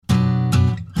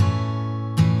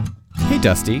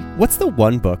Dusty, what's the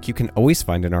one book you can always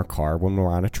find in our car when we're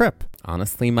on a trip?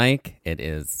 Honestly, Mike, it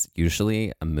is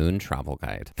usually a Moon travel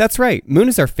guide. That's right. Moon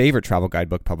is our favorite travel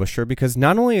guidebook publisher because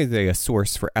not only are they a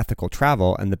source for ethical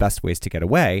travel and the best ways to get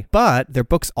away, but their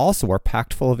books also are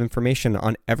packed full of information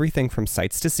on everything from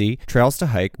sights to see, trails to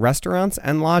hike, restaurants,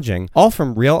 and lodging, all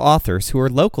from real authors who are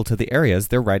local to the areas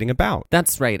they're writing about.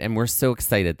 That's right, and we're so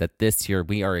excited that this year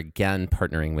we are again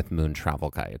partnering with Moon Travel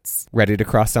Guides. Ready to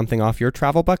cross something off your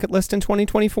travel bucket list in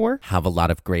 2024? Have a lot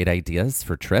of great ideas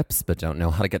for trips, but don't know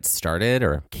how to get started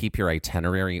or keep your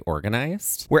itinerary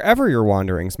organized? Wherever your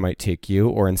wanderings might take you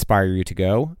or inspire you to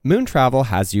go, Moon Travel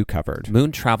has you covered.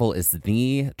 Moon Travel is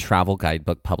the travel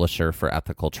guidebook publisher for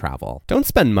ethical travel. Don't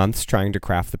spend months trying to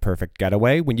craft the perfect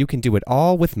getaway when you can do it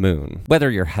all with Moon. Whether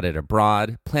you're headed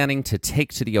abroad, planning to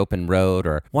take to the open road,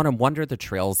 or want to wander the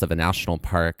trails of a national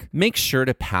park, make sure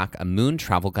to pack a Moon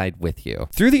travel guide with you.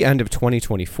 Through the end of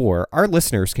 2024, our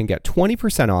listeners can get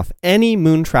 20% off any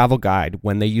Moon travel guide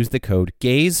when they use the code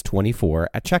GAZE24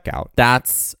 at checkout.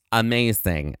 That's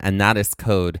amazing. And that is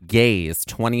code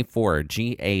GAZE24,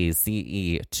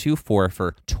 GAZE24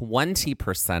 for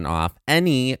 20% off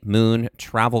any Moon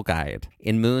travel guide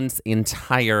in Moon's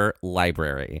entire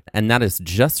library. And that is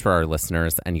just for our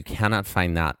listeners, and you cannot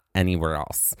find that anywhere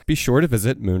else. Be sure to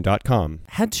visit moon.com.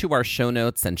 Head to our show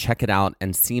notes and check it out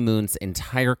and see Moon's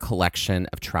entire collection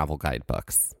of travel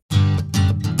guidebooks.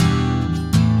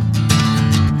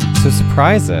 So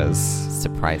surprises.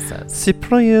 Surprise.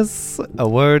 A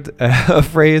word, a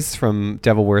phrase from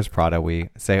Devil Wears Prada we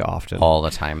say often. All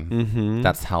the time. Mm-hmm.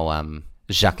 That's how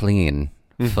Jacqueline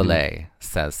Fillet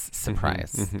says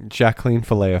surprise. Mm-hmm. Jacqueline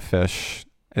Filet-O-Fish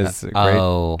is a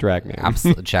great drag name.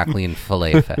 Absolutely. Jacqueline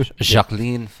Filet-O-Fish.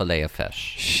 Jacqueline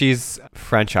Filet-O-Fish. She's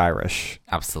French-Irish.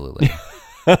 Absolutely.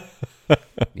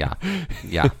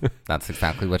 Yeah. That's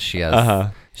exactly what she is. Uh-huh.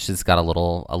 She's got a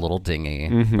little dinghy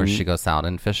where she goes out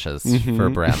and fishes for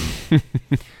brim.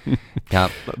 Yeah.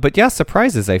 But yeah,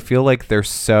 surprises. I feel like there's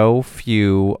so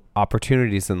few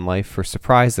opportunities in life for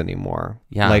surprise anymore.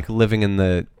 Yeah. Like living in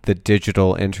the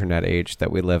digital internet age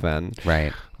that we live in.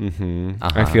 Right. Mm-hmm.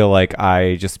 Uh-huh. I feel like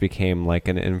I just became like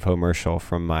an infomercial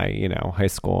from my, high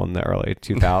school in the early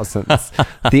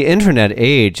 2000s. The internet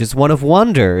age is one of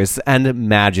wonders and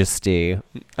majesty.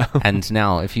 And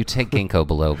now, if you take ginkgo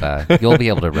biloba, you'll be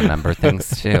able to remember things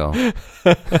too.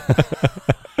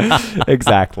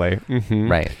 Exactly.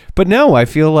 Mm-hmm. Right. But no, I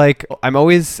feel like I'm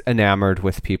always enamored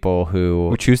with people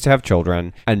who choose to have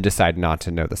children and decide not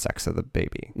to know the sex of the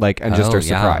baby. And just are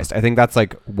surprised. I think that's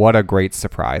what a great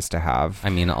surprise to have. I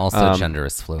mean, also gender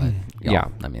is fluid. Yeah.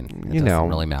 I mean, it doesn't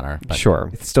really matter. But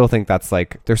sure. I still think that's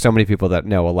there's so many people that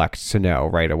elect to know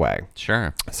right away.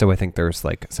 Sure. So I think there's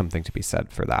something to be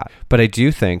said for that. But I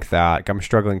do think that I'm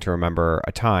struggling to remember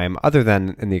a time other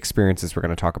than in the experiences we're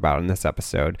going to talk about in this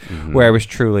episode where I was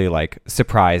truly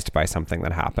surprised by something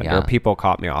that happened or people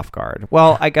caught me off guard.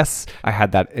 Well, I guess I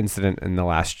had that incident in the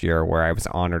last year where I was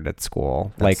honored at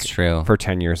school. That's true. For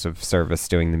 10 years of service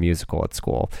doing the musical at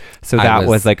school. So that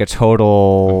was a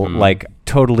total,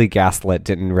 totally gaslit,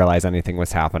 didn't realize anything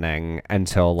was happening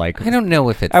until I don't know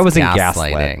if it's I wasn't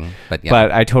gaslighting,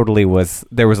 but I totally was.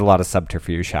 There was a lot of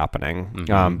subterfuge happening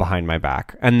behind my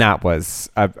back. And that was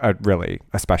a really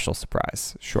special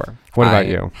surprise. Sure. What about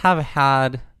you? I have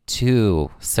had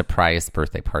 2 surprise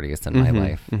birthday parties in my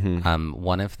life.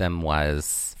 One of them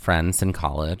was friends in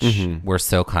college were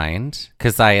so kind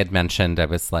because I had mentioned I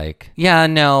was I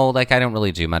don't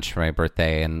really do much for my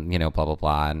birthday and blah blah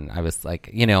blah, and I was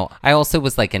I also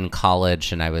was in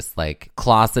college and I was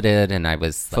closeted and I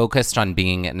was focused on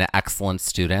being an excellent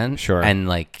student. Sure. And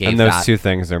and those two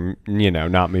things are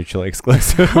not mutually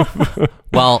exclusive.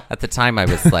 Well, at the time I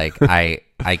was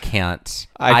I can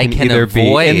either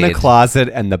avoid be in the closet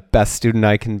and the best student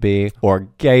I can be, or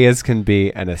gay as can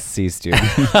be and a C student.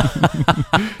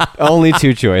 Only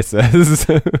 2 choices.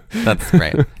 That's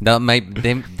great. Those may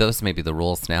be the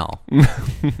rules now.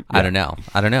 I don't know.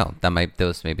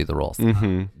 Those may be the rules.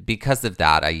 Because of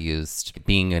that, I used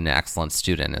being an excellent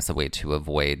student as a way to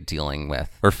avoid dealing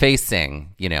with or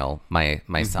facing,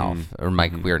 myself or my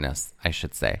queerness, I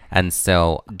should say. And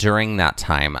so during that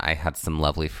time, I had some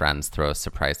lovely friends throw a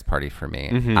surprise party for me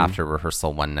after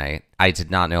rehearsal one night. I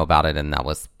did not know about it, and that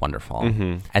was wonderful.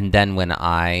 And then when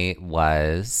I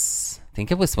think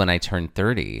it was when I turned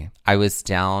 30. I was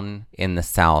down in the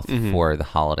South for the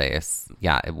holidays.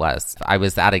 Yeah, it was. I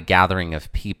was at a gathering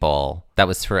of people that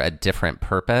was for a different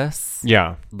purpose.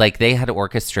 Yeah. Like they had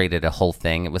orchestrated a whole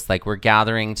thing. It was like, we're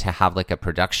gathering to have like a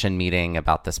production meeting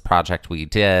about this project we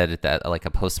did, that like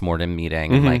a postmortem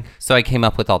meeting. And like, so I came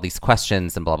up with all these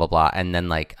questions and blah, blah, blah. And then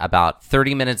like about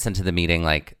 30 minutes into the meeting,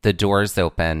 like the doors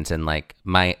opened and like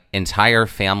my entire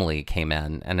family came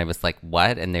in and I was like,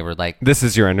 what? And they were like, this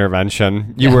is your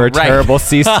intervention. You were a right. terrible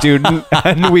C student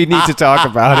and we need to talk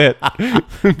about it.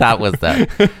 That was it.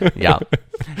 Yeah.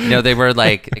 No, they were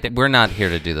like, we're not here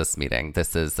to do this meeting.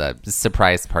 This is a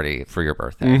surprise party for your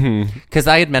birthday. Because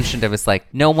I had mentioned, I was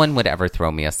like, no one would ever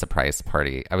throw me a surprise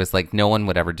party. I was like, no one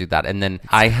would ever do that. And then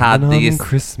I had these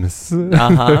Christmas.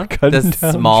 this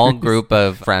small group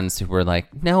of friends who were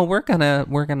like, no,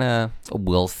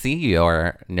 we'll see you,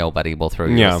 or nobody will throw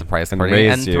you a surprise party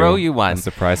and throw you one. A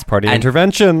surprise party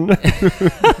intervention.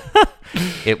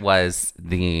 It was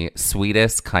the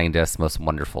sweetest, kindest, most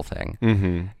wonderful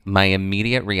thing. My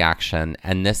immediate reaction,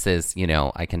 and this is,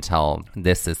 I can tell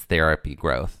this is therapy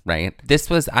growth, right?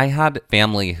 I had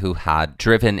family who had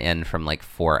driven in from like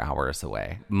 4 hours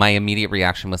away. My immediate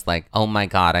reaction was like, oh my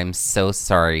God, I'm so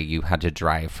sorry you had to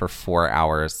drive for 4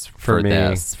 hours for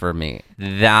me.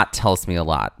 That tells me a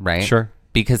lot, right? Sure.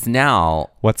 Because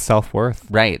now... What's self-worth?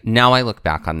 Right. Now I look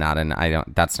back on that and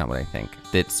that's not what I think.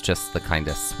 It's just the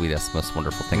kindest, sweetest, most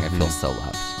wonderful thing. I feel so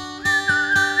loved.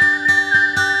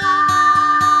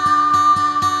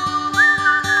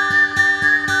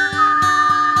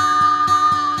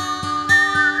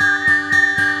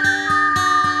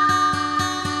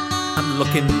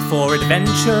 Looking for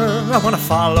adventure, I want to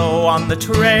follow on the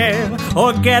trail,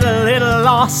 or get a little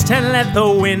lost and let the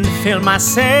wind fill my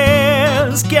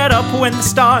sails. Get up when the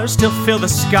stars still fill the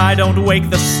sky, don't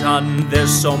wake the sun.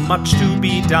 There's so much to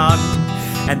be done,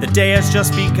 and the day has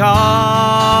just begun.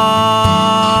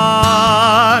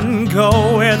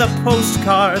 Go where the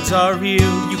postcards are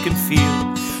real, you can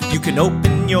feel. You can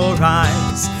open your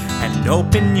eyes and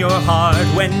open your heart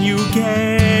when you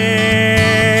gaze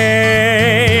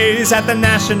at the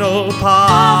national park.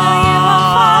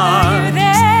 Follow you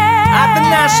there. At the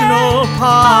national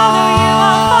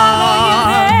park.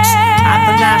 At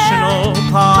the national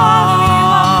park.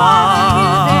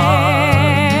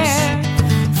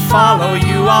 Follow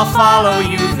you, I'll follow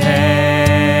you there.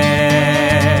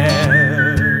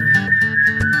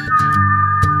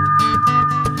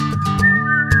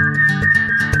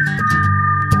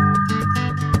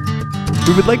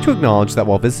 We would like to acknowledge that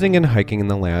while visiting and hiking in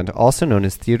the land, also known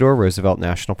as Theodore Roosevelt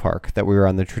National Park, that we were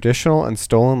on the traditional and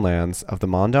stolen lands of the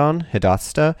Mandan,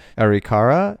 Hidatsa,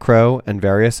 Arikara, Crow, and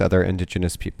various other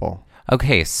indigenous people.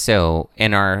 Okay, so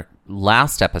in our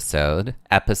last episode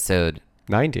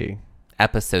 90,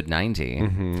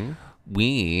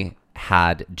 we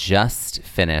had just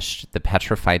finished the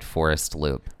Petrified Forest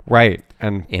Loop. Right.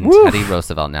 And in Teddy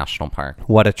Roosevelt National Park.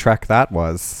 What a trek that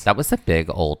was. That was a big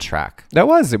old trek. That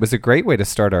was. It was a great way to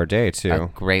start our day, too. A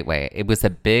great way. It was a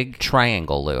big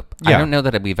triangle loop. Yeah. I don't know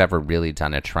that we've ever really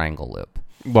done a triangle loop.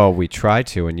 Well, we tried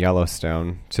to in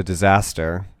Yellowstone, to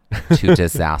disaster. To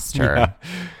disaster. Yeah.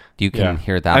 You can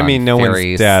hear that on no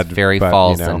one's dead, Fairy but,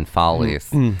 Falls and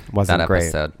Follies. Wasn't that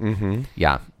great. Episode.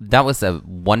 Yeah. That was a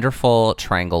wonderful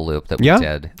triangle loop that we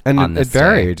did. And on this it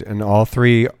varied in all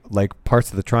three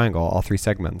parts of the triangle, all three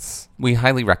segments. We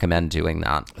highly recommend doing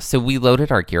that. So we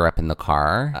loaded our gear up in the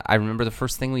car. I remember the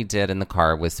first thing we did in the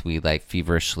car was we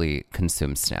feverishly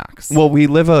consumed snacks. Well, we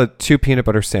live a 2 peanut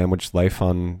butter sandwich life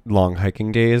on long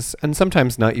hiking days, and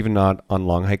sometimes not on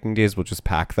long hiking days, we'll just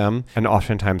pack them, and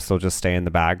oftentimes they'll just stay in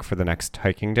the bag for the next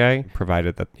hiking day,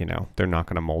 provided that, they're not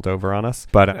going to mold over on us.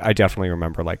 But I definitely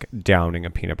remember downing a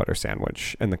peanut butter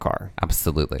sandwich in the car.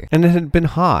 Absolutely. And it had been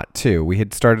hot too. We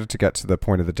had started to get to the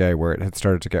point of the day where it had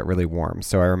started to get really warm.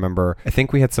 So I remember, I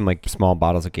think we had some small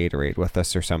bottles of Gatorade with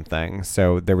us or something.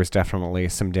 So there was definitely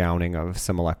some downing of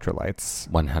some electrolytes.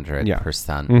 100%.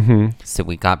 Yeah. So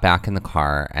we got back in the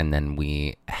car and then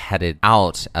we headed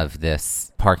out of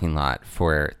this parking lot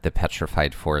for the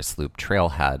Petrified Forest Loop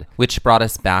trailhead, which brought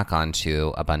us back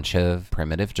onto a bunch of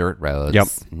primitive dirt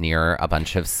roads near a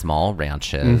bunch of small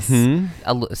ranches,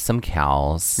 some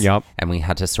cows. Yep. And we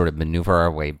had to sort of maneuver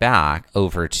our way back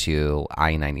over to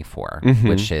I-94,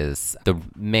 which is the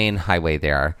main highway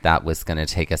there that was going to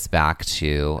take us back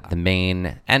to the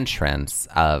main entrance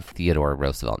of Theodore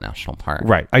Roosevelt National Park.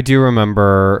 Right. I do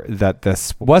remember that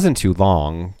this wasn't too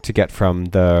long to get from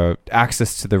the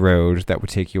access to the road that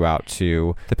would take you out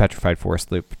to the Petrified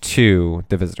Forest Loop to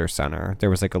the visitor center. There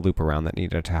was a loop around that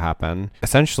needed to happen.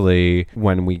 Essentially,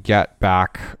 when we get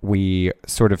back, we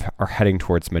sort of are heading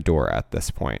towards Medora at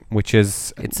this point, which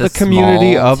is it's the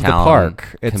community of the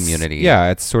park. Community.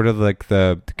 Yeah, it's sort of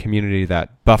the community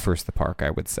that buffers the park, I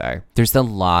would say. There's a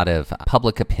lot of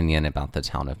public opinion about the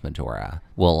town of Medora.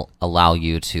 Will allow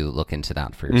you to look into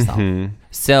that for yourself.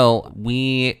 So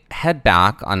we head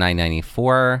back on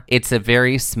I-94. It's a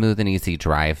very smooth and easy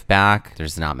drive back.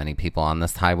 There's not many people on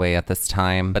this highway at this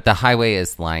time, but the highway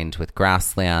is lined with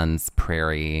grasslands,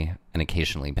 prairie, and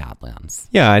occasionally badlands.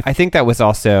 Yeah, I think that was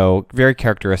also very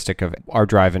characteristic of our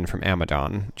drive-in from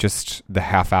Amadon, just the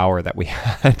half hour that we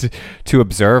had to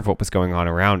observe what was going on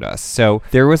around us. So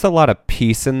there was a lot of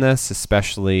peace in this,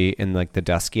 especially in like the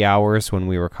dusky hours when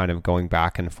we were kind of going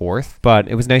back and forth. But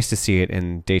it was nice to see it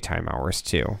in daytime hours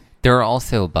too. There are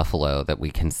also buffalo that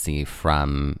we can see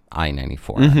from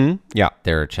I-94. Yeah.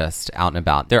 They're just out and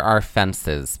about. There are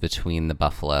fences between the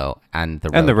buffalo and the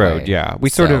roadway. And the road, yeah. We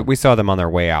saw them on their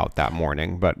way out that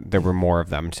morning, but there were more of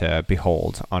them to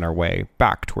behold on our way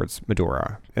back towards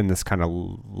Medora in this kind of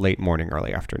late morning,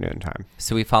 early afternoon time.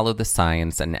 So we follow the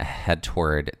signs and head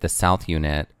toward the South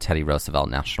Unit Teddy Roosevelt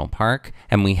National Park,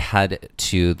 and we head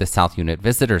to the South Unit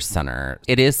Visitor Center.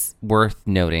 It is worth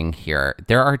noting here,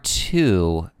 there are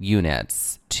 2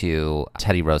 units to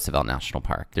Teddy Roosevelt National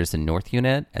Park. There's a North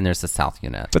Unit and there's a South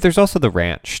Unit. But there's also the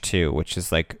ranch too, which is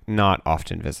like not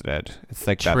often visited. It's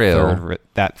like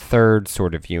that third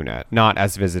sort of unit, not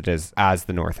as visited as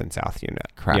the North and South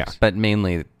Unit. Correct. Yeah. But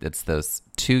mainly it's those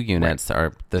 2 units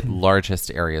are the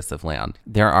largest areas of land.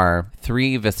 There are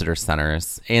 3 visitor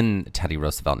centers in Teddy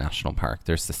Roosevelt National Park.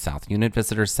 There's the South Unit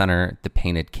Visitor Center, the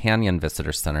Painted Canyon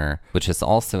Visitor Center, which is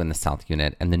also in the South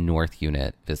Unit, and the North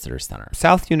Unit Visitor Center.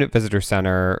 South Unit Visitor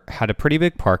Center had a pretty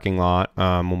big parking lot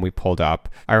when we pulled up.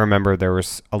 I remember there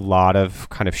was a lot of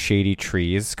kind of shady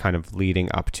trees kind of leading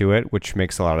up to it, which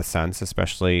makes a lot of sense,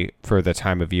 especially for the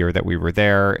time of year that we were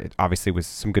there. It obviously was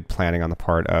some good planning on the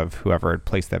part of whoever had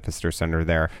placed that visitor center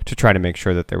there to try to make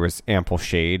sure that there was ample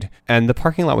shade. And the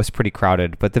parking lot was pretty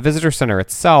crowded, but the visitor center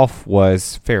itself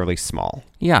was fairly small.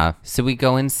 Yeah. So we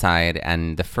go inside,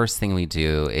 and the first thing we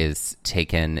do is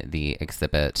take in the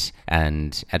exhibit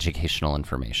and educational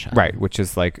information. Right, which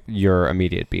is like your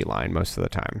immediate beeline most of the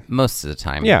time. Most of the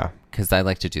time. Yeah. Because I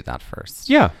like to do that first.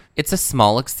 Yeah. It's a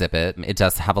small exhibit. It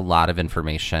does have a lot of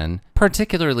information,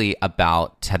 particularly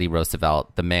about Teddy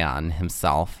Roosevelt, the man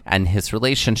himself, and his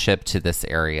relationship to this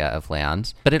area of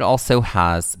land. But it also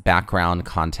has background,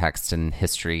 context, and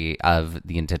history of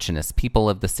the indigenous people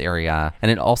of this area. And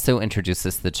it also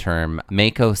introduces the term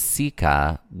Mako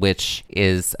Sika, which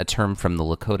is a term from the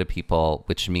Lakota people,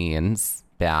 which means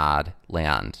bad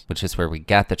land, which is where we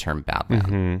get the term bad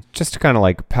land. Just to kind of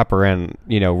like pepper in,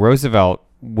 Roosevelt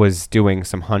was doing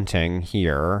some hunting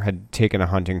here, had taken a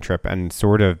hunting trip and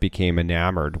sort of became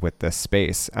enamored with this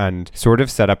space and sort of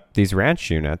set up these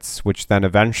ranch units, which then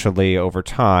eventually over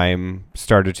time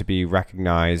started to be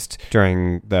recognized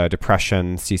during the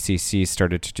Depression. CCC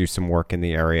started to do some work in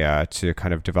the area to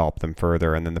kind of develop them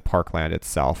further. And then the parkland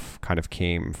itself kind of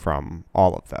came from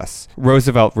all of this.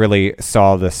 Roosevelt really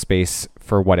saw the space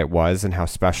for what it was and how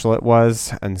special it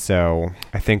was. And so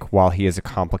I think while he is a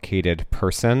complicated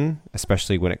person,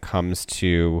 especially when it comes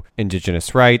to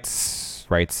indigenous rights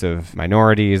of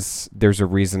minorities, there's a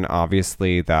reason,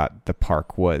 obviously, that the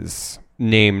park was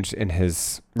named in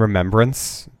his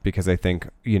remembrance, because I think,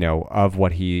 of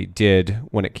what he did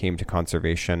when it came to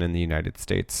conservation in the United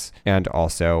States and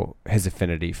also his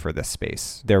affinity for this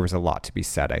space. There was a lot to be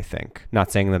said, I think.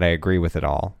 Not saying that I agree with it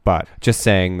all, but just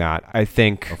saying that I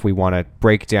think if we want to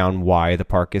break down why the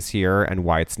park is here and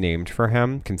why it's named for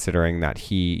him, considering that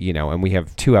he, and we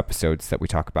have 2 episodes that we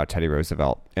talk about Teddy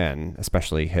Roosevelt and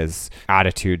especially his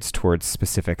attitudes towards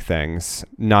specific things,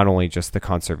 not only just the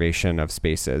conservation of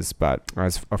spaces, but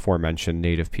as aforementioned,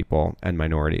 Native people and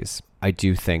minorities. I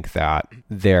do think that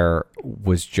there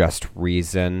was just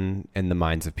reason in the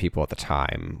minds of people at the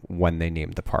time when they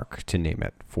named the park to name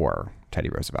it for Teddy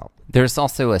Roosevelt. There's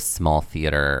also a small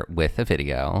theater with a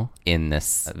video in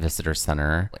this visitor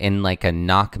center. In like a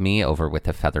knock me over with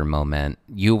a feather moment,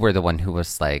 you were the one who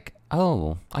was like,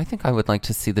 oh, I think I would like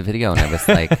to see the video. And I was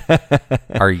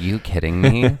like, are you kidding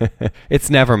me? It's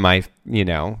never my,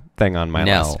 thing on my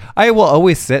list. I will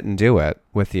always sit and do it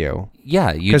with you.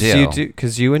 Yeah, you do.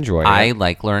 Because you enjoy it. I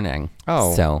like learning.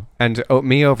 Oh. So. And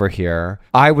me over here,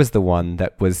 I was the one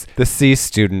that was the C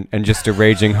student and just a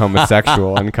raging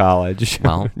homosexual in college.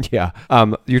 Well. Yeah.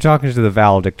 You're talking to the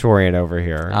valedictorian over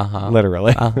here.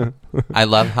 Literally. I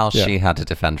love how she had to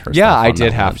defend herself. Yeah, I on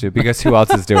did that have one. to, because who else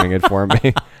is doing it for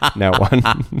me? No one.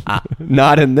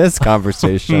 Not in this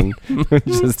conversation.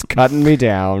 Just cutting me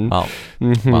down.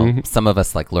 Well, some of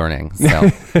us like learning. So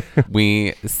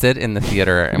we sit in the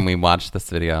theater and we watch this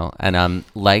video. And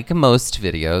like most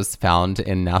videos found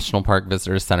in national park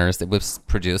visitor centers, it was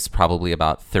produced probably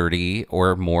about 30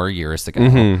 or more years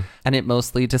ago. And it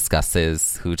mostly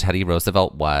discusses who Teddy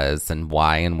Roosevelt was and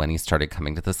why and when he started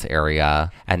coming to this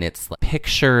area. And it's like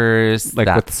pictures Like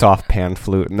that with soft pan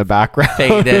flute in the background.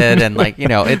 faded and like, you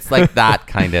know, it's like that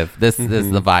kind of, this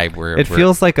is the vibe where It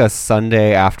feels like a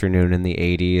Sunday afternoon in the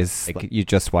 80s. Like you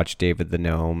just watch David the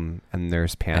Gnome and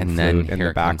there's pan And then flute in here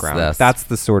the comes background. this. That's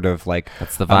the sort of like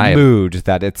That's the vibe. mood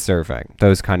that it's serving.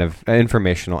 Those kind of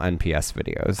informational NPS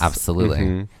videos.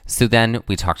 Absolutely. So then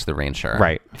we talked to the ranger.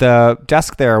 Right. The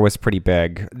desk there was pretty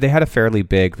big. They had a fairly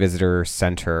big visitor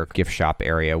center gift shop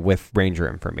area with ranger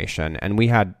information. And we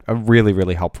had a really,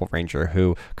 really helpful ranger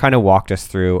who kind of walked us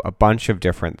through a bunch of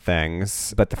different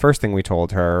things. But the first thing we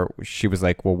told her, she was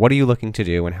like, well, what are you looking to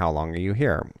do and how long are you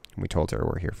here? We told her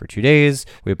we're here for 2 days.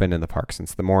 We've been in the park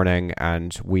since the morning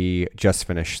and we just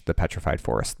finished the Petrified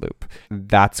Forest Loop.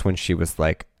 That's when she was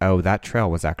like, oh, that trail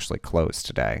was actually closed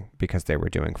today because they were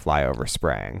doing flyover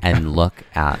spraying. And look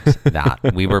at that.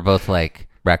 We were both like,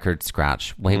 record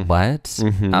scratch. Wait, what?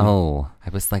 Oh, I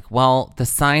was like, well, the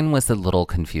sign was a little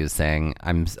confusing.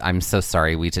 I'm so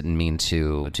sorry. We didn't mean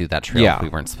to do that trail if we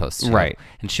weren't supposed to. Right.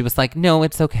 And she was like, no,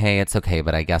 it's okay. It's okay.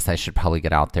 But I guess I should probably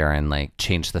get out there and like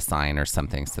change the sign or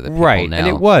something so that people know. And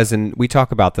it was, and we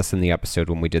talk about this in the episode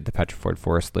when we did the Petrified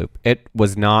Forest Loop. It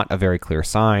was not a very clear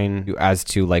sign as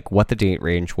to like what the date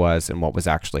range was and what was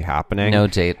actually happening. No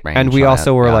date range. And we on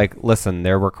also it, were yeah. like, listen,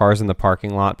 there were cars in the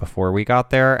parking lot before we got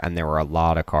there, and there were a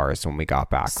lot of cars when we got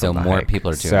back. So from the more hike.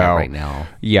 people are doing it right now.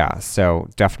 Yeah, so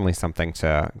definitely something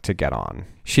to get on.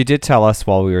 She did tell us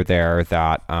while we were there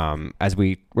that as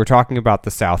we were talking about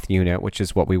the South Unit, which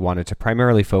is what we wanted to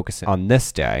primarily focus on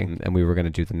this day, and we were going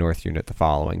to do the North Unit the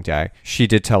following day, she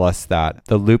did tell us that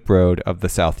the loop road of the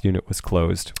South Unit was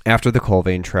closed after the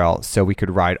Colvane Trail, so we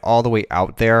could ride all the way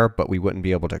out there, but we wouldn't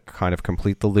be able to kind of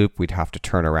complete the loop. We'd have to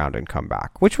turn around and come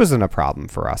back, which wasn't a problem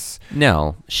for us.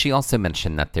 No, she also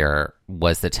mentioned that there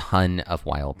was a ton of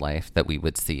wildlife that we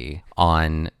would see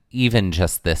on even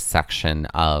just this section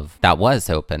of that was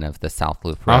open of the South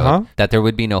Loop Road, that there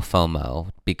would be no FOMO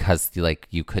because like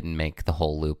you couldn't make the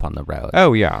whole loop on the road.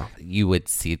 Oh, yeah. You would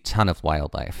see a ton of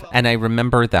wildlife. And I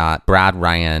remember that Brad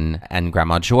Ryan and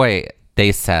Grandma Joy,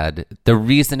 they said the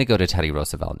reason to go to Teddy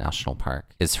Roosevelt National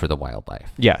Park is for the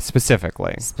wildlife. Yeah,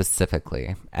 specifically.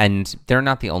 And they're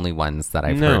not the only ones that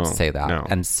I've heard say that. No.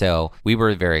 And so we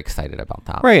were very excited about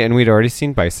that. Right, and we'd already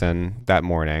seen bison that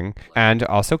morning, and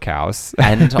also cows.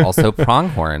 And also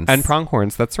pronghorns. And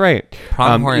pronghorns, that's right.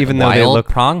 Pronghorn, even though they wild look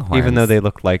pronghorns. Even though they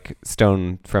look like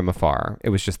stone from afar, it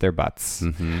was just their butts.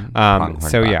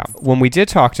 Pronghorn Yeah, butts. when we did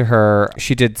talk to her,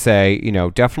 she did say,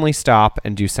 definitely stop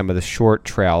and do some of the short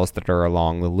trails that are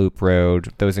along the Loop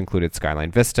Road. Those included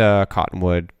Skyline Vista,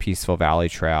 Cottonwood, Peaceful Valley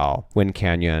Trail, Wind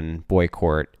Canyon, Boy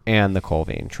Court, and the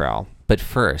Colvane Trail. But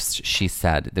first, she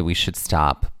said that we should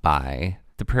stop by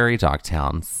the Prairie Dog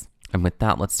Towns. And with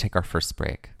that, let's take our first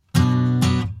break.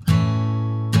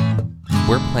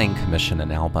 We're playing Commission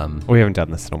an Album. We haven't done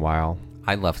this in a while.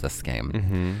 I love this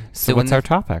game. So what's our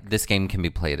topic? This game can be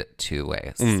played two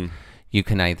ways. You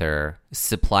can either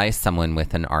supply someone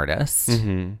with an artist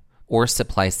or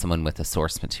supply someone with a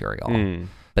source material.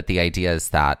 But the idea is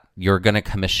that you're going to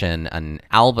commission an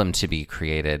album to be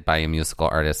created by a musical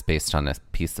artist based on a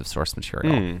piece of source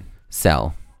material.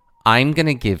 So I'm going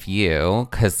to give you,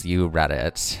 because you read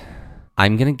it,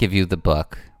 I'm going to give you the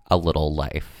book A Little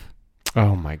Life.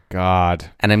 Oh my God.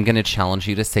 And I'm going to challenge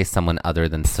you to say someone other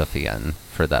than Sufjan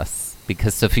for this,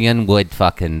 because Sufjan would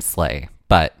fucking slay.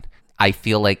 But I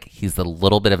feel like he's a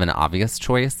little bit of an obvious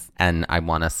choice, and I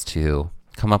want us to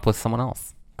come up with someone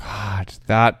else. God,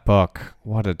 that book.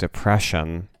 What a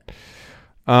depression.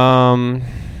 For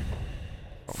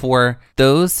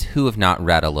those who have not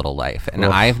read A Little Life, and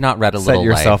I have not read A Little Set Life.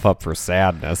 yourself up for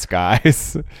sadness,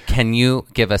 guys. Can you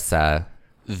give us a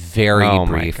very Oh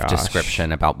my brief gosh.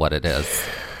 description about what it is?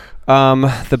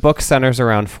 The book centers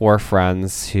around four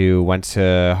friends who went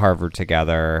to Harvard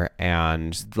together,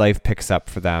 and life picks up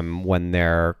for them when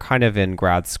they're kind of in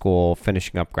grad school,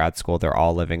 finishing up grad school. They're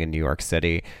all living in New York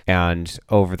City. And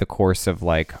over the course of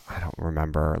I don't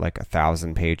remember,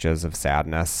 1,000 pages of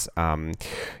sadness,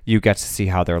 you get to see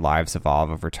how their lives evolve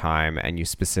over time. And you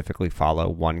specifically follow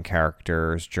one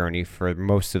character's journey for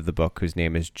most of the book, whose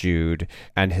name is Jude.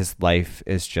 And his life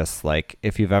is just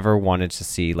if you've ever wanted to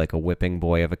see a whipping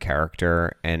boy of a character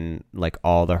character and like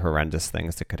all the horrendous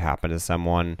things that could happen to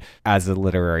someone. As a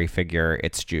literary figure,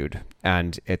 it's Jude,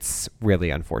 and it's really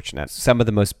unfortunate. Some of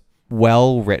the most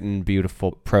well-written,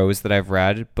 beautiful prose that I've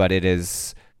read, but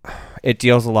it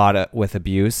deals a lot with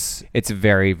abuse. It's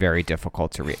very, very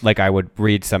difficult to read. Like, I would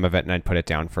read some of it and I'd put it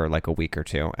down for like a week or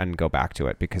two and go back to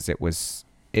it because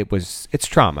it's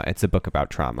trauma. It's a book about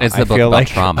trauma. It's a book about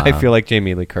trauma. I feel like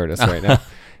Jamie Lee Curtis right now.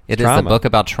 It is a book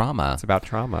about trauma. It's about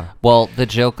trauma. Well, the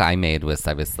joke I made was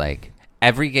I was like,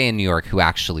 every gay in New York who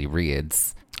actually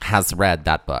reads has read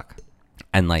that book.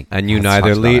 And like, you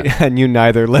neither live in New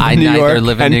York. I neither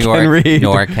live in New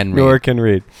York nor can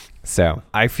read. So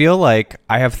I feel like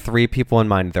I have 3 people in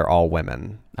mind. They're all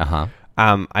women.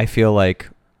 I feel like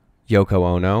Yoko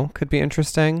Ono could be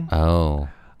interesting. Oh.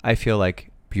 I feel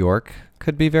like Bjork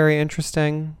could be very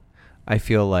interesting. I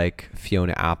feel like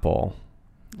Fiona Apple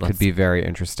could be very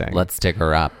interesting. Let's dig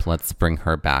her up. Let's bring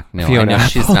her back. No, Fiona I know Apple.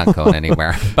 she's not going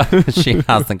anywhere, but she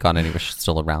hasn't gone anywhere. She's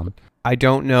still around. I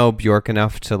don't know Bjork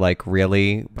enough to like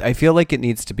really. I feel like it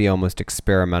needs to be almost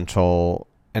experimental,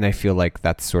 and I feel like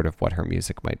that's sort of what her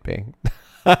music might be.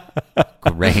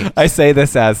 Great. I say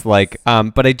this as like,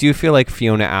 but I do feel like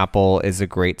Fiona Apple is a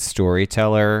great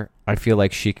storyteller. I feel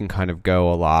like she can kind of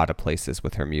go a lot of places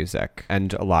with her music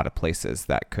and a lot of places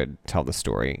that could tell the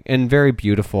story in very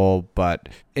beautiful, but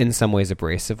in some ways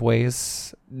abrasive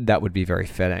ways that would be very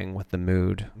fitting with the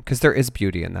mood, because there is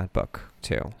beauty in that book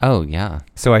too. Oh, yeah.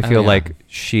 So I feel like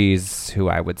she's who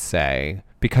I would say,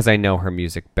 because I know her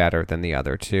music better than the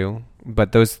other 2.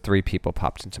 But those 3 people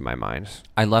popped into my mind.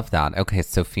 I love that. Okay,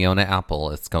 so Fiona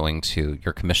Apple is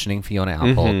you're commissioning Fiona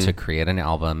Apple to create an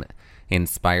album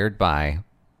inspired by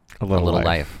A Little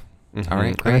Life. Mm-hmm. All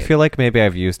right, great. And I feel like maybe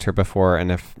I've used her before,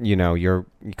 and if you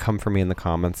come for me in the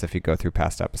comments if you go through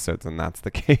past episodes and that's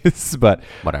the case. But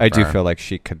Whatever. I do feel like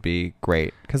she could be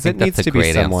great, because it needs that's to a be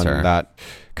great someone answer. that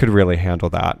could really handle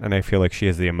that, and I feel like she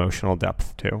has the emotional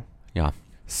depth too. Yeah.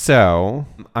 So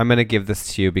I'm going to give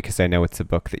this to you because I know it's a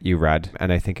book that you read,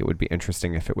 and I think it would be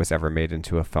interesting if it was ever made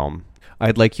into a film.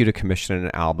 I'd like you to commission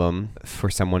an album for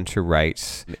someone to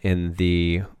write in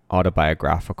the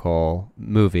autobiographical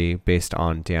movie based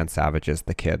on Dan Savage's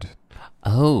The Kid.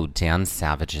 Oh, Dan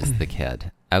Savage's The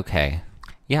Kid. Okay.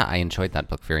 Yeah, I enjoyed that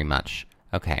book very much.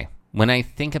 Okay. When I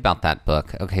think about that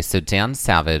book, okay, so Dan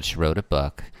Savage wrote a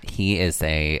book. He is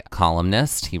a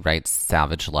columnist. He writes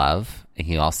Savage Love.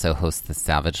 He also hosts the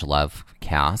Savage Love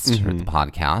cast, or the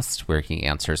podcast, where he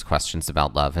answers questions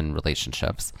about love and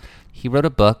relationships. He wrote a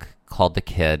book called The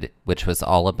Kid, which was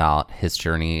all about his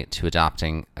journey to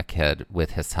adopting a kid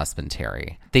with his husband,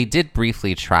 Terry. They did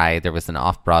briefly try, there was an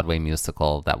off-Broadway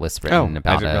musical that was written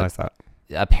about I didn't realize that.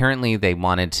 Apparently they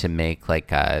wanted to make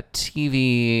like a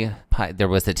there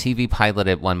was a TV pilot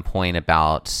at one point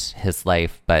about his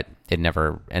life, but it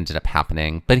never ended up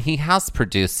happening. But he has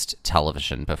produced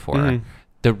television before.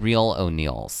 The Real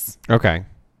O'Neills. Okay.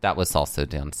 That was also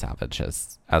Dan Savage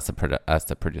as a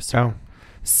producer. Oh.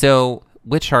 So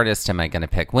which artist am I going to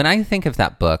pick? When I think of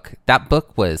that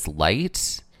book was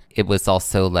light. It was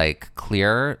also like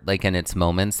clear, like in its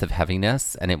moments of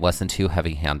heaviness, and it wasn't too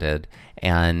heavy-handed.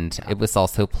 And it was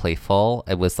also playful.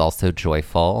 It was also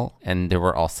joyful. And there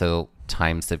were also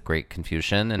times of great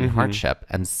confusion and hardship.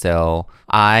 And so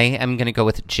I am going to go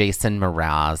with Jason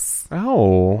Mraz.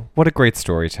 Oh, what a great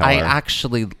storyteller.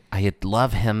 I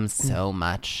love him so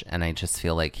much. And I just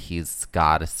feel like he's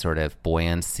got a sort of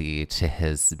buoyancy to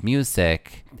his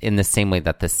music in the same way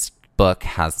that this book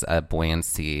has a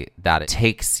buoyancy that it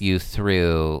takes you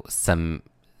through some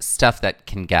stuff that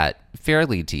can get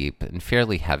fairly deep and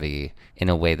fairly heavy in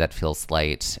a way that feels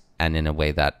light and in a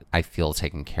way that I feel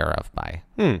taken care of by.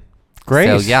 Great.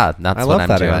 So yeah, that's I what love I'm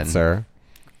that doing. answer.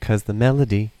 Because the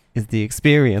melody is the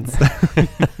experience. Is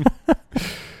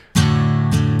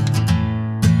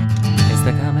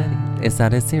the comedy? Is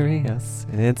that a serious?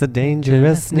 Yes, it's a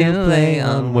dangerous new play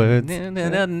on words.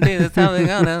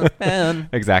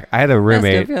 Exactly. I had a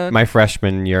roommate. My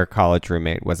freshman year college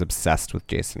roommate was obsessed with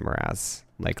Jason Mraz.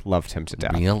 Like, loved him to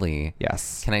death. Really?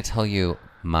 Yes. Can I tell you,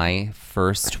 my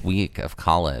first week of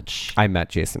college, I met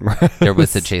Jason Mraz. there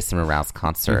was a Jason Mraz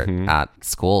concert at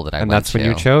school that I went to. And that's when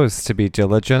you chose to be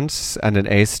diligent and an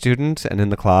A student and in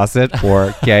the closet,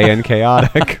 or gay and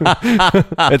chaotic.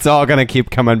 It's all going to keep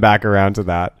coming back around to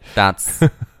that. That's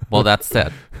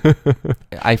it.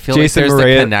 I feel like there's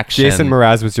a connection. Jason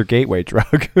Mraz was your gateway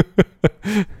drug.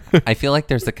 I feel like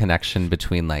there's a connection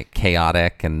between like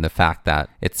chaotic and the fact that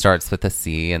it starts with a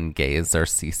C and gays are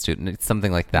C student. It's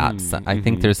something like that. So I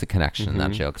think there's a connection in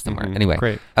that joke somewhere. Anyway.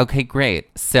 Great. Okay,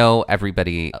 great. So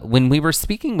everybody, when we were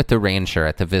speaking with the ranger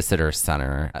at the visitor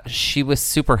center, she was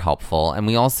super helpful. And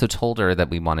we also told her that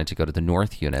we wanted to go to the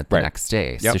North Unit the next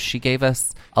day. Yep. So she gave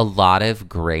us a lot of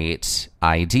great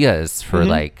ideas for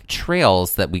like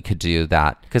trails that we could do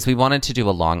that, because we wanted to do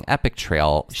a long epic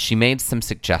trail. She made some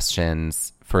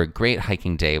suggestions for a great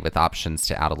hiking day with options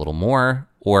to add a little more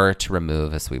or to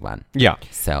remove as we went. Yeah.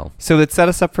 So it set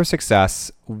us up for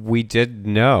success. We did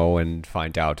know and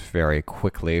find out very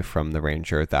quickly from the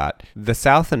ranger that the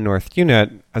South and North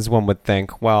Unit, as one would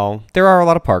think, well, there are a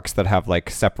lot of parks that have like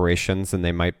separations and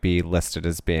they might be listed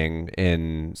as being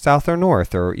in South or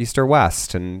North or East or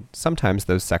West. And sometimes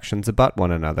those sections abut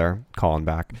one another, calling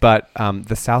back. But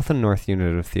the South and North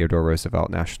Unit of Theodore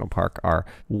Roosevelt National Park are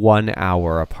 1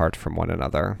 hour apart from one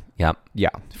another. Yep. Yeah.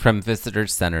 From visitor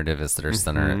center to visitor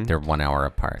center, they're 1 hour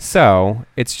apart. So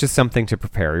it's just something to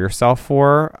prepare yourself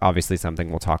for. Obviously, something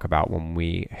we'll talk about when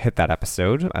we hit that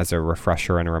episode as a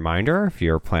refresher and a reminder. If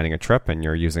you're planning a trip and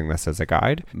you're using this as a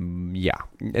guide, yeah,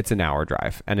 it's an hour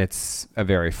drive, and it's a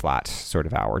very flat sort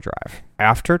of hour drive.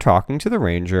 After talking to the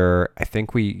ranger, I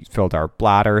think we filled our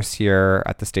bladders here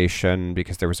at the station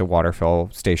because there was a water fill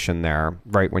station there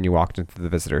right when you walked into the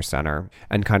visitor center,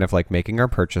 and kind of like making our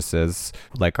purchases,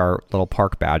 like our little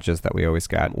park badges that we always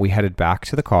get. We headed back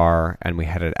to the car and we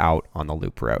headed out on the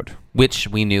loop road. Which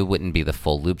we knew wouldn't be the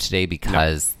full loop today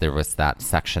because there was that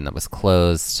section that was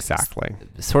closed. Exactly.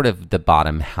 Sort of the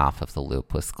bottom half of the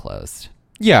loop was closed.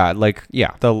 Yeah,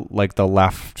 the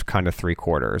left kind of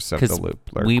 3/4 of the loop,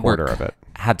 or quarter of it.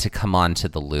 Had to come onto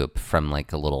the loop from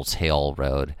like a little tail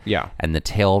road. Yeah. And the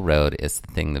tail road is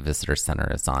the thing the visitor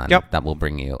center is on. Yep. That will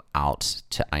bring you out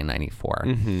to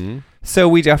I-94. So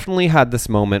we definitely had this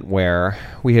moment where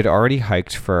we had already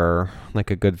hiked for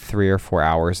like a good 3 or 4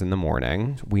 hours in the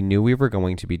morning. We knew we were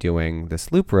going to be doing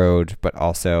this loop road, but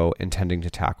also intending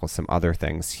to tackle some other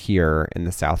things here in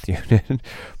the South Unit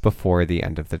before the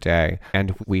end of the day.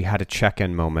 And we had a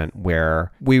check-in moment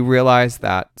where we realized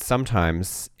that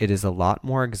sometimes it is a lot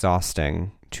more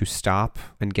exhausting to stop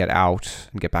and get out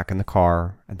and get back in the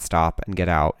car and stop and get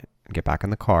out and get back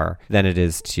in the car than it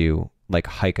is to like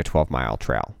hike a 12-mile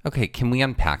trail. Okay, can we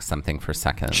unpack something for a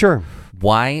second? Sure.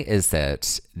 Why is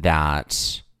it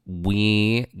that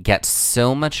we get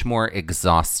so much more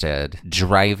exhausted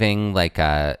driving like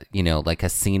a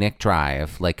scenic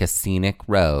drive, like a scenic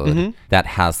road that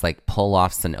has like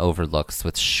pull-offs and overlooks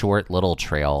with short little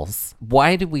trails?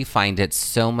 Why do we find it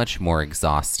so much more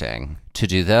exhausting to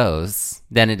do those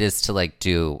than it is to like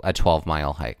do a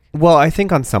 12-mile hike? Well, I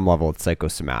think on some level it's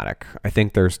psychosomatic. I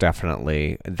think there's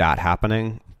definitely that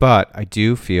happening, but I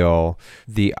do feel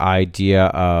the idea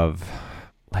of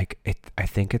like it, I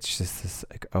think it's just this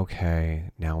like,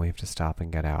 okay, now we have to stop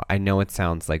and get out. I know it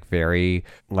sounds like very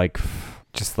like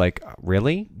just like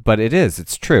really, but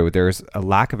it's true. There's a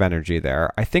lack of energy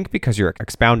there. I think because you're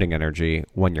expounding energy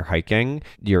when you're hiking,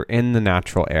 you're in the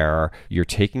natural air, you're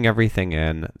taking everything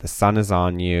in, the sun is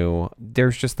on you.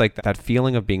 There's just like that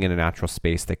feeling of being in a natural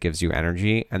space that gives you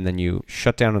energy. And then you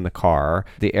shut down in the car,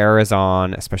 the air is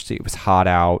on, especially it was hot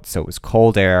out. So it was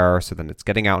cold air. So then it's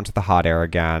getting out into the hot air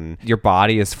again. Your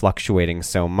body is fluctuating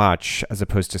so much as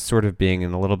opposed to sort of being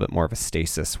in a little bit more of a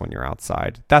stasis when you're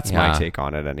outside. That's my take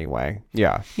on it anyway.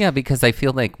 Yeah. Yeah, because I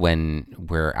feel like when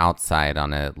we're outside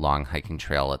on a long hiking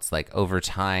trail, it's like over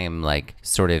time, like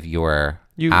sort of you're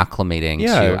acclimating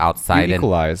to outside. You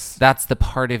equalize. And that's the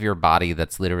part of your body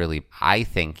that's literally, I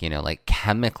think, like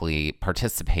chemically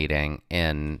participating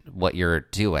in what you're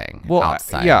doing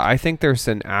outside. Yeah, I think there's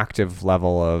an active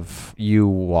level of you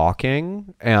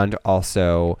walking and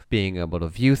also being able to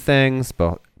view things,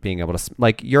 but being able to,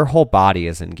 like, your whole body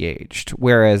is engaged.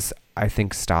 Whereas I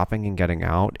think stopping and getting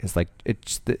out is like,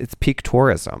 it's peak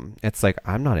tourism. It's like,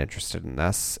 I'm not interested in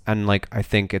this. And like, I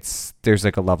think there's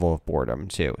like a level of boredom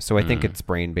too. So I think it's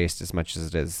brain based as much as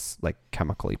it is like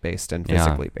chemically based and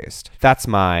physically based. That's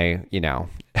my,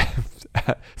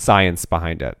 science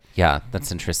behind it. Yeah,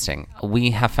 that's interesting.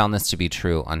 We have found this to be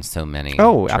true on so many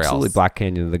trails. Absolutely. Black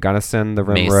Canyon, the Gunnison, the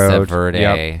Rim Mesa Road. Verde.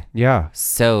 Yep. Yeah.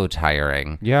 So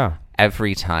tiring. Yeah.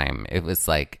 every time. It was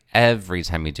like every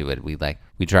time we do it, we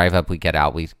drive up, we get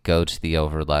out, we go to the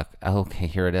overlook. Oh, okay,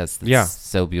 here it is. It's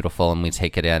so beautiful. And we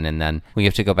take it in, and then we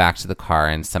have to go back to the car.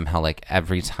 And somehow, like,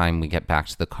 every time we get back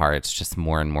to the car, it's just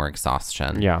more and more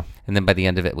exhaustion. Yeah. And then by the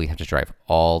end of it, we have to drive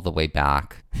all the way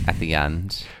back at the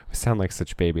end. We sound like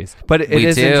such babies. But it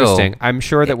is interesting. I'm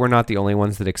sure that we're not the only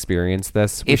ones that experience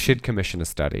this. We should commission a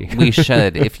study. We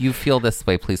should. If you feel this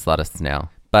way, please let us know.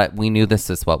 But we knew this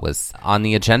is what was on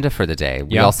the agenda for the day.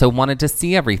 We also wanted to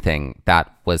see everything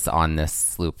that was on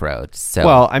this loop road. So,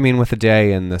 well, I mean, with a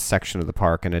day in this section of the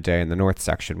park and a day in the north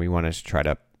section, we wanted to try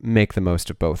to make the most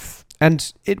of both.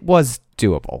 And it was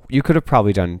doable. You could have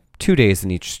probably done 2 days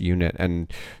in each unit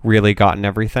and really gotten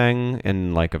everything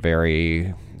in like a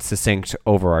very succinct,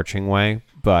 overarching way.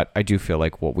 But I do feel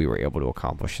like what we were able to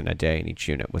accomplish in a day in each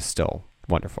unit was still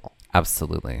wonderful.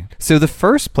 Absolutely. So the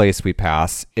first place we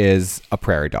pass is a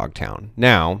prairie dog town.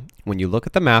 Now, when you look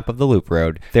at the map of the loop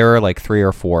road, there are like 3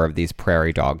 or 4 of these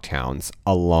prairie dog towns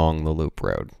along the loop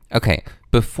road. Okay.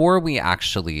 Before we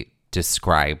actually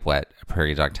describe what a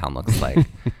prairie dog town looks like,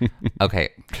 okay,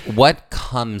 what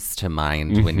comes to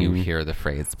mind when you hear the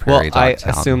phrase prairie dog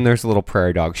town? I assume there's a little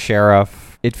prairie dog sheriff.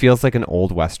 It feels like an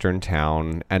old western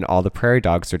town, and all the prairie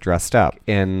dogs are dressed up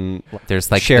in there's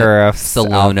like sheriffs,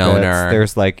 saloon outfits. owner.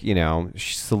 There's like, you know,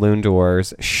 saloon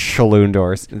doors.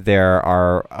 There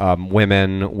are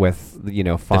women with, you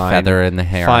know, fine the feather in the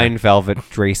hair, fine velvet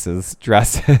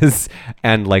dresses,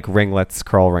 and like ringlets,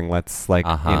 curl ringlets, like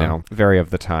you know, very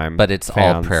of the time. But it's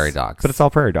all prairie dogs. But it's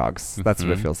all prairie dogs. That's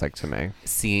what it feels like to me.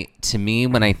 See, to me,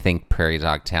 when I think prairie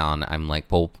dog town, I'm like,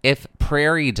 well, if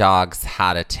prairie dogs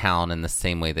had a town in the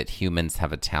same way that humans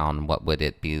have a town, what would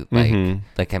it be like?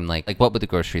 Like, I'm like what would the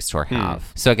grocery store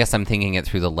have? So I guess I'm thinking it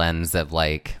through the lens of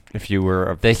like, if you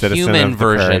were the human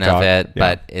version of it, yeah,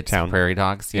 but it's town. prairie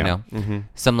dogs, you know?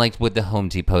 So I'm like, would the Home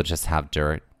Depot just have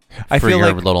dirt? I for feel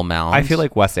your like little mound? I feel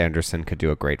like Wes Anderson could do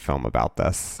a great film about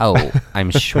this. Oh,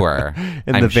 I'm sure.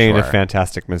 In the vein of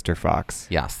Fantastic Mr. Fox.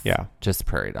 Yes. Yeah. Just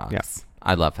prairie dogs. Yeah.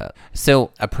 I love it.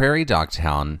 So a prairie dog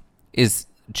town is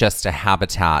just a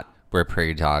habitat where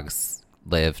prairie dogs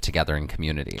live together in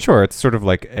community. Sure. It's sort of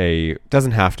like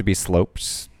doesn't have to be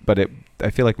sloped, but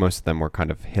I feel like most of them were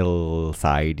kind of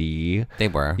hillsidey. They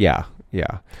were. Yeah.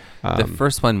 Yeah. The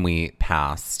first one we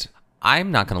passed,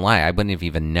 I'm not going to lie, I wouldn't have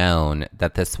even known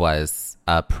that this was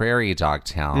a prairie dog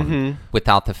town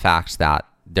without the fact that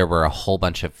there were a whole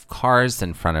bunch of cars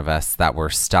in front of us that were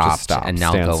stopped and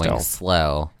now going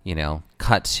slow. You know,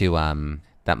 cut to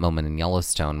that moment in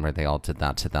Yellowstone where they all did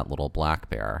that to that little black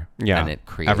bear. Yeah, and it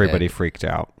created, everybody freaked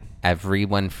out.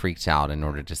 Everyone freaked out in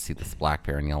order to see this black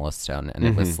bear in Yellowstone. And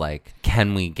it was like,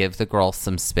 can we give the girl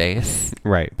some space?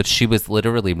 Right. But she was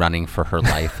literally running for her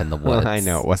life in the woods. Well, I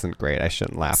know, it wasn't great. I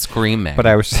shouldn't laugh. Screaming.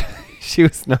 But she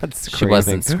was not screaming. She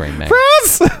wasn't screaming.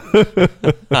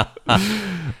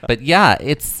 But yeah,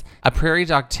 it's a prairie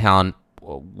dog town.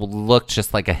 Looked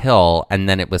just like a hill. And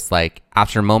then it was like,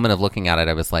 after a moment of looking at it,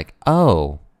 I was like,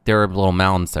 oh, there are little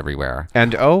mounds everywhere.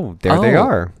 And there they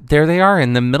are. There they are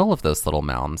in the middle of those little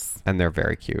mounds. And they're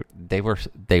very cute. They were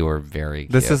very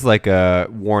cute. This is like a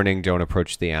warning, don't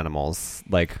approach the animals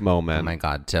like moment. Oh my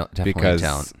God, definitely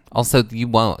don't. Also, you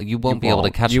won't be able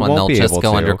to catch you one. Won't They'll just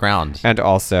go to. underground. And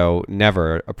also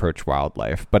never approach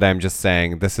wildlife. But I'm just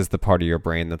saying, this is the part of your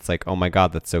brain that's like, oh my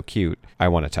God, that's so cute. I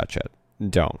want to touch it.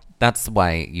 Don't. That's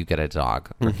why you get a dog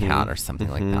or cat or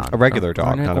something like that. A regular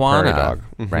dog, not a prairie dog.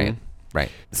 Right. Right.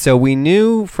 So we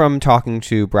knew from talking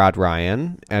to Brad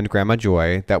Ryan and Grandma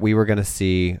Joy that we were going to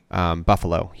see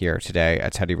buffalo here today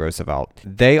at Teddy Roosevelt.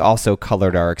 They also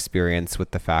colored our experience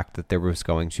with the fact that there was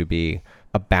going to be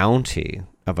a bounty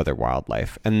of other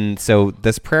wildlife. And so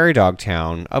this prairie dog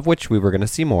town, of which we were going to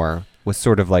see more, was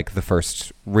sort of like the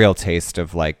first real taste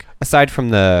of like, aside from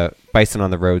the bison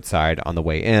on the roadside on the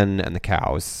way in and the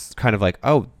cows, kind of like,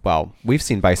 oh, well, we've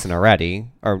seen bison already.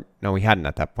 Or no, we hadn't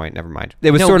at that point. Never mind. It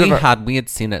was we had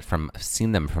seen them from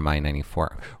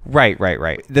I-94.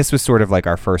 Right. This was sort of like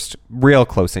our first real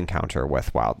close encounter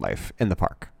with wildlife in the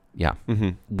park. Yeah.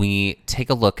 We take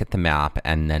a look at the map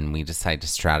and then we decide to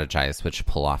strategize which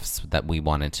pull-offs that we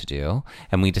wanted to do.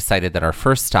 And we decided that our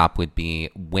first stop would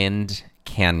be Wind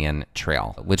Canyon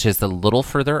Trail, which is a little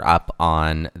further up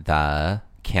on the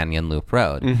Canyon Loop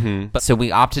Road. But so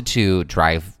we opted to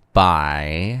drive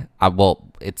by.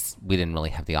 We didn't really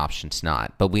have the option to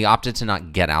not, but we opted to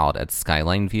not get out at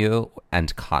Skyline View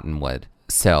and Cottonwood.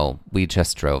 So we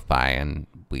just drove by and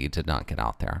we did not get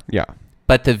out there. Yeah.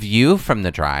 But the view from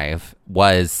the drive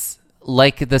was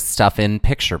like the stuff in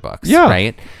picture books,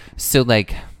 right? So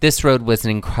like this road was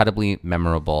an incredibly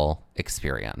memorable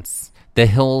experience. The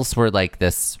hills were like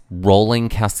this rolling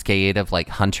cascade of like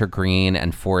hunter green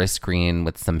and forest green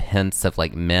with some hints of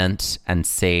like mint and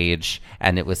sage.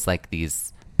 And it was like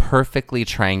these perfectly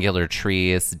triangular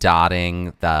trees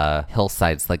dotting the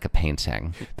hillsides like a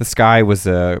painting. The sky was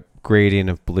a gradient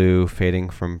of blue, fading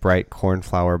from bright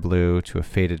cornflower blue to a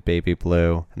faded baby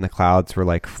blue, and the clouds were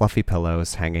like fluffy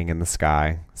pillows hanging in the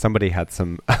sky. Somebody had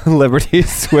some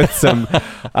liberties with some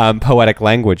poetic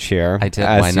language here. I did.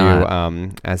 Why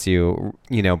not? As you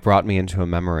brought me into a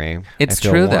memory. It's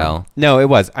true, though. No, it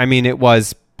was. I mean, it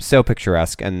was so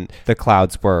picturesque, and the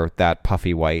clouds were that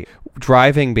puffy white.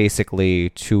 Driving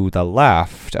basically to the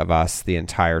left of us the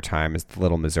entire time is the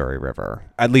Little Missouri River,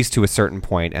 at least to a certain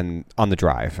point, and on the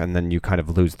drive, and then you kind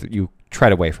of you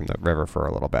tread away from the river for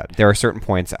a little bit. There are certain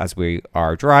points as we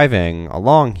are driving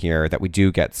along here that we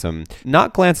do get some,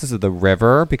 not glances of the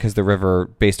river, because the river,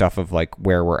 based off of like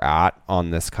where we're at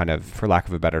on this kind of, for lack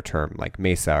of a better term, like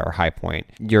mesa or high point,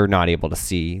 you're not able to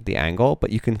see the angle, but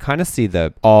you can kind of see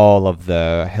all of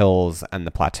the hills and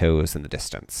the plateaus in the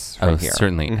distance from here.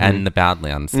 Certainly. And the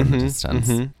Badlands in the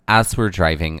distance. As we're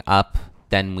driving up,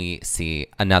 then we see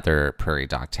another prairie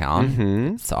dog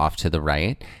town. It's off to the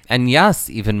right. And yes,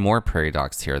 even more prairie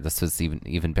dogs here. This was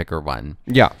even bigger one.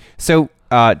 Yeah. So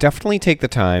definitely take the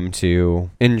time to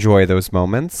enjoy those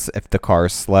moments. If the car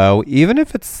is slow, even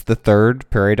if it's the third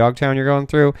prairie dog town you're going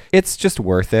through, it's just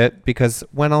worth it, because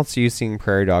when else are you seeing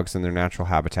prairie dogs in their natural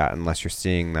habitat unless you're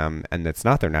seeing them, and it's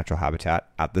not their natural habitat,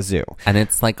 at the zoo? And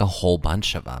it's like a whole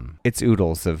bunch of them. It's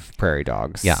oodles of prairie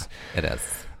dogs. Yeah, it is.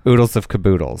 Oodles of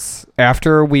caboodles.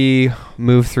 After we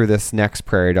move through this next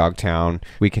prairie dog town,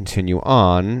 we continue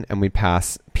on and we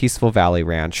pass Peaceful Valley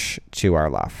Ranch to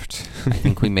our left. I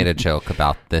think we made a joke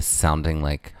about this sounding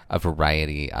like a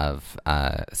variety of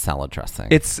salad dressing.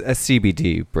 It's a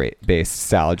CBD-based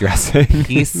salad dressing.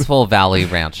 Peaceful Valley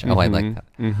Ranch. Oh, I like that.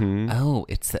 Oh,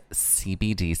 it's a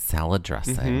CBD salad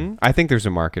dressing. I think there's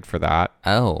a market for that.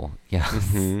 Oh,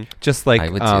 yes. Just like I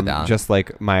would do that. Just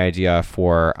like my idea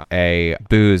for a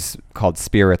booze called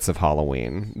Spirits of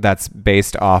Halloween. That's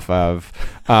based off of,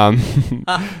 yeah.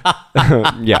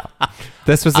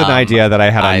 This was an idea that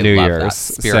I had on New Year's. That.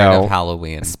 Spirit of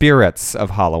Halloween. Spirits of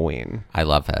Halloween. I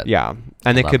love it. Yeah.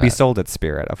 And it could be sold at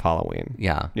Spirit of Halloween.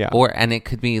 Yeah. Yeah. And it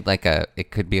could be like a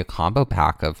combo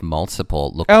pack of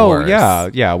multiple liqueurs. Oh, yeah.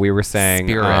 Yeah. We were saying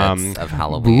Spirits of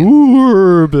Halloween.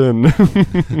 Bourbon.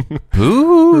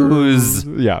 Booze.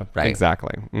 Yeah. Right.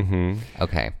 Exactly.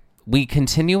 Okay. We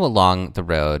continue along the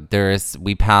road.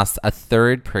 We pass a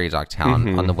third prairie dog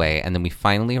town on the way, and then we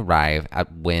finally arrive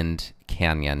at Wind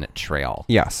Canyon Trail.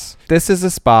 Yes. This is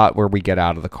a spot where we get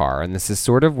out of the car, and this is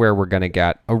sort of where we're going to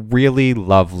get a really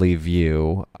lovely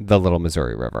view of the Little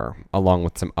Missouri River, along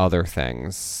with some other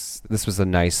things. This was a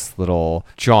nice little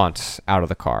jaunt out of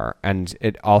the car, and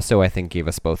it also, I think, gave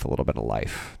us both a little bit of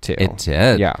life, too. It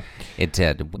did. Yeah. It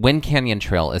did. Wind Canyon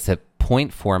Trail is a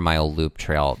 0.4-mile loop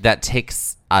trail that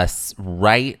takes us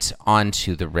right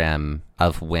onto the rim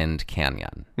of Wind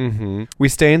Canyon. We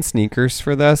stay in sneakers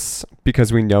for this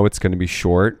because we know it's going to be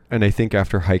short. And I think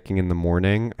after hiking in the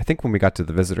morning, I think when we got to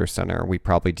the visitor center, we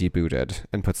probably debooted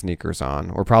and put sneakers on,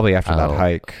 or probably after that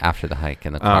hike. After the hike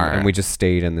in the car. And we just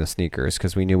stayed in the sneakers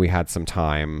because we knew we had some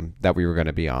time that we were going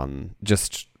to be on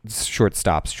just short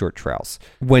stops, short trails.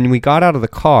 When we got out of the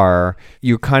car,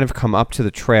 you kind of come up to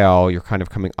the trail, you're kind of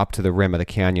coming up to the rim of the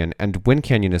canyon, and Wind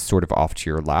Canyon is sort of off to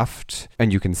your left,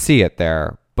 and you can see it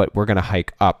there, but we're going to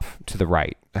hike up to the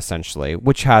right, essentially,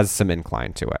 which has some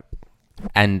incline to it.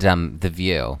 And the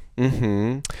view.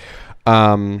 Yeah.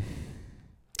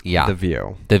 The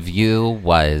view. The view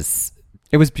was...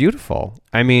 It was beautiful.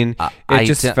 I mean,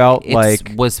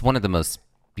 it was one of the most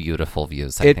beautiful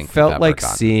views I think it felt we've ever like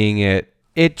gotten. Seeing it.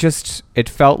 It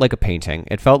felt like a painting.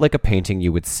 It felt like a painting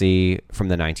you would see from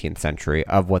the 19th century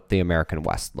of what the American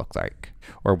West looked like,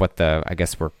 or I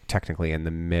guess we're technically in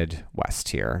the Midwest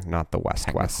here, not the West.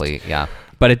 Technically, yeah.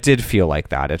 But it did feel like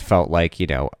that. It felt like,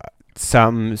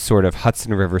 some sort of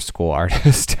Hudson River School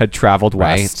artist had traveled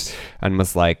west and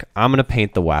was like, I'm going to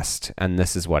paint the West. And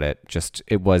this is what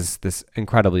it was, this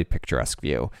incredibly picturesque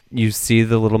view. You see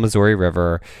the Little Missouri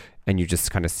River, and you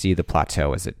just kind of see the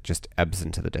plateau as it just ebbs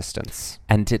into the distance.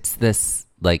 And it's this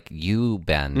like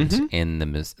U-bend in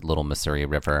the Little Missouri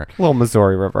River. Little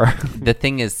Missouri River. The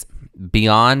thing is,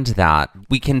 beyond that,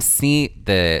 we can see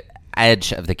the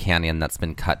edge of the canyon that's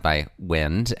been cut by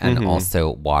wind and also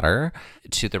water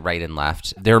to the right and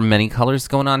left. There are many colors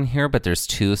going on here, but there's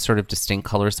two sort of distinct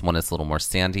colors. One is a little more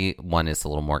sandy, one is a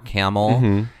little more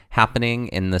camel happening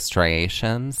in the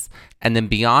striations. And then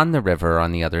beyond the river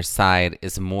on the other side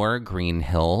is more green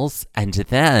hills, and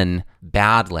then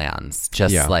Badlands,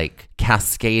 just Yeah. like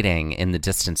cascading in the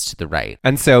distance to the right.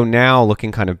 And so now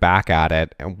looking kind of back at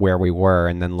it and where we were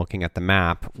and then looking at the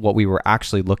map, what we were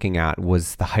actually looking at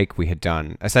was the hike we had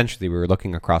done. Essentially, we were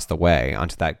looking across the way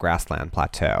onto that grassland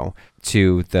plateau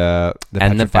to the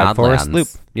And the Petrified Forest Loop.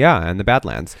 Badlands. Yeah, and the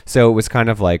Badlands. So it was kind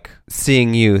of like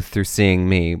seeing you through seeing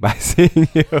me by seeing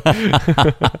you.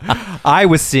 I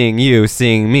was seeing you,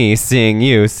 seeing me, seeing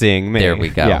you, seeing me. There we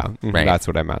go. Yeah, Right. That's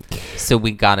what I meant. So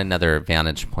we got another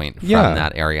vantage point from Yeah.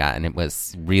 that area, and it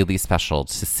was really special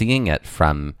to seeing it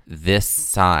from this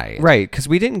side. Right, because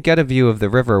we didn't get a view of the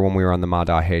river when we were on the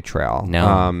Madahe Trail.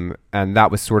 No. And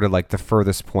that was sort of like the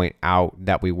furthest point out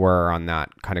that we were on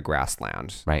that kind of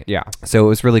grassland. Right. Yeah. So it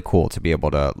was really cool to be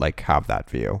able to like have that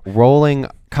view.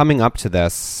 Coming up to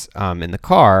this in the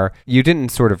car, you didn't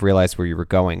sort of realize where you were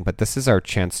going, but this is our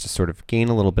chance to sort of gain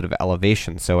a little bit of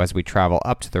elevation. So as we travel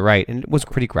up to the right, and it was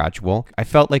pretty gradual, I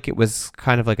felt like it was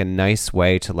kind of like a nice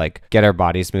way to like get our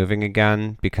bodies moving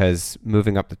again, because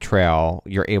moving up the trail,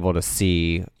 you're able to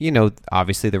see,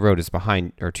 obviously the road is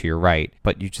behind or to your right,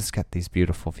 but you just get these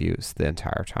beautiful views the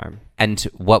entire time. And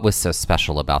what was so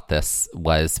special about this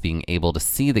was being able to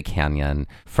see the canyon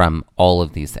from all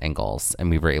of these angles.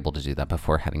 And we were able to do that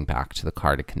before heading back to the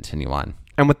car to continue on.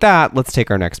 And with that, let's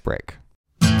take our next break.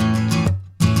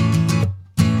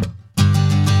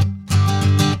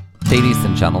 Ladies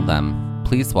and gentlemen,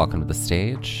 please welcome to the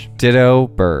stage Ditto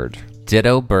Bird.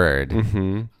 Ditto Bird.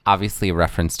 Mm-hmm. Obviously a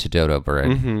reference to Dodo Bird,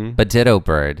 Mm-hmm. but Ditto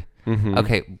Bird. Mm-hmm.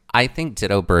 Okay, I think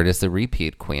Ditto Bird is a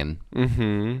repeat queen.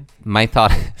 Mm-hmm. My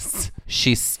thought is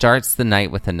she starts the night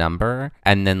with a number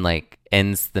and then like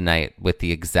ends the night with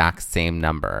the exact same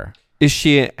number. Is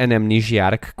she an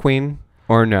amnesiac queen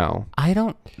or no? I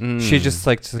don't... She just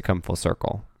likes to come full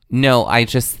circle. No, I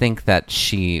just think that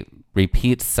she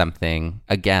repeats something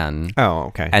again. Oh,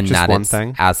 okay. And just that one it's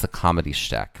thing? as a comedy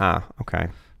shtick. Ah, okay.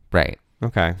 Right.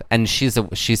 Okay. And she's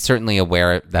certainly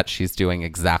aware that she's doing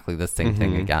exactly the same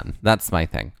thing again. That's my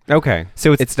thing. Okay.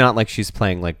 So it's not like she's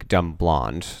playing like dumb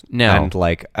blonde. No. And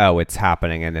like, oh, it's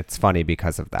happening and it's funny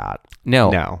because of that.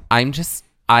 No.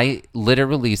 I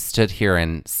literally stood here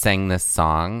and sang this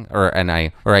song or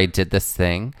I did this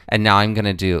thing, and now I'm going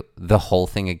to do the whole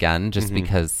thing again just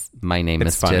because my name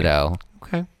It's is funny. Ditto.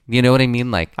 Okay. You know what I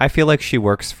mean? Like, I feel like she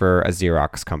works for a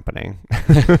Xerox company.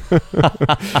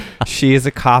 She is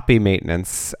a copy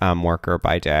maintenance worker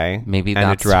by day. Maybe and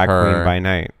that's a drag her- queen by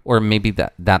night. or maybe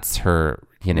that's her,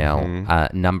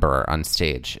 number on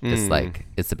stage is like,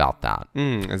 it's about that.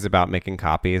 It's about making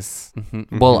copies.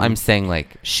 Well, I'm saying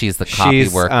like she's the copy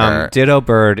She's worker. Ditto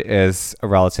Bird is a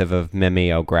relative of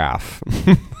Mimeograph.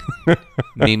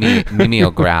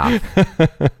 Mimeograph.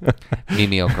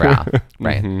 Mimeograph.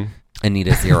 Right.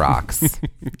 Anita Xerox.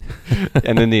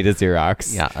 And Anita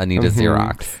Xerox. Yeah, Anita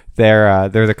Xerox. They're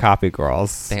the copy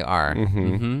girls. They are.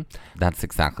 That's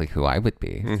exactly who I would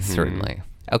be, certainly.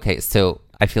 Okay, so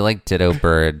I feel like Ditto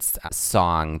Bird's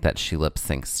song that she lip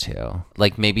syncs to,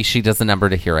 like maybe she does a number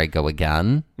to Here I Go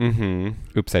Again.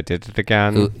 Oops, I did it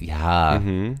again. Ooh, yeah.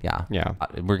 Yeah. Yeah.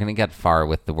 We're going to get far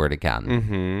with the word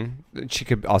again. She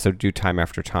could also do Time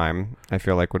After Time. I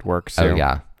feel like would work too. Oh,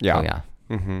 yeah. Yeah. Oh, yeah.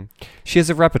 She has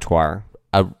a repertoire.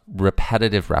 A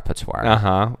repetitive repertoire.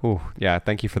 Uh-huh. Ooh, yeah.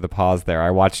 Thank you for the pause there. I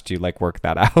watched you like work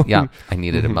that out. Yeah. I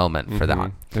needed a moment for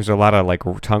that. There's a lot of like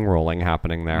tongue rolling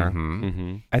happening there.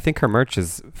 I think her merch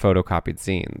is photocopied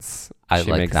zines. I She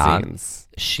like makes that. zines.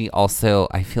 She also,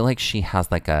 I feel like she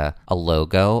has like a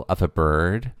logo of a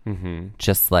bird,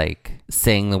 just like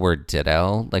saying the word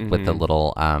ditto, like with the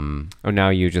little, Oh, now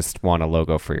you just want a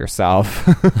logo for yourself.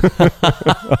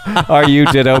 Are you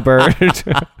Ditto Bird?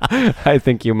 I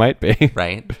think you might be.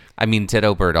 right? I mean,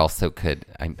 Ditto Bird also could,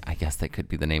 I guess that could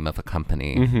be the name of a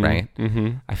company, right?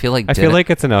 I feel like I feel like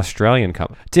it's an Australian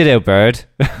company. Ditto Bird.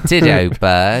 Ditto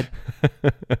Bird.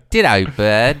 Ditto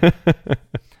Bird.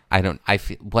 I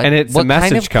feel, what, And it's a what kind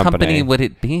message of company company. would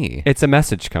it be? It's a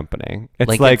message company. It's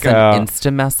like it's an a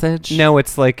Insta message? no.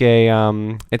 It's like a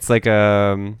like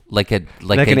like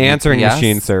a an answering UPS?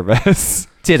 machine service.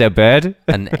 Ditto Bird.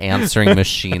 An answering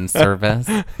machine service.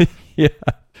 Yeah.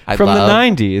 I From love-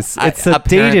 the 90s. It's a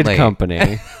apparently. dated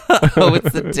company. Oh,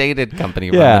 it's a dated company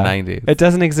from Yeah. the 90s. It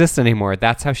doesn't exist anymore.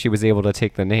 That's how she was able to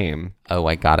take the name. Oh,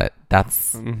 I got it.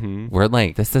 That's we're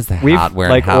like, this is the We've hat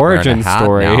wearing like hat wearing a origin hat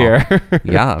story now. here.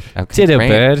 Yeah. Okay, Ditto great.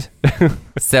 Bird.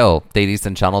 So, ladies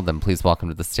and gentlemen, please welcome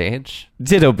to the stage.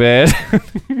 Ditto Bird.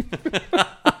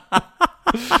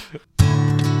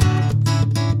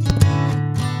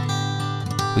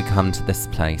 We come to this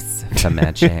place for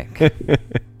magic.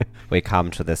 We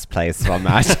come to this place for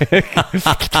magic.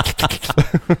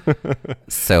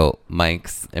 So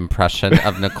Mike's impression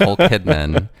of Nicole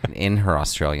Kidman in her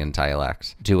Australian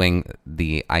dialect doing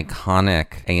the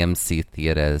iconic AMC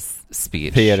Theatres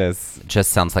speech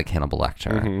just sounds like Hannibal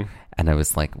Lecter. And I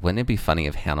was like, wouldn't it be funny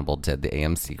if Hannibal did the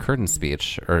AMC curtain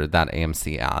speech or that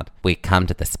AMC ad? We come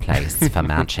to this place for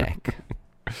magic.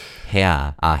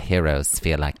 Here, our heroes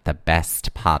feel like the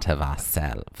best part of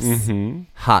ourselves.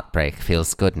 Heartbreak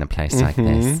feels good in a place like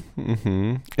this.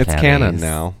 It's canon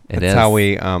now. It it's is. how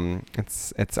we.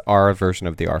 It's our version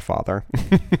of the Our Father.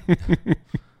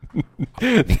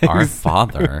 The Our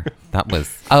Father. That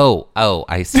was. Oh,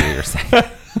 I see what you're saying.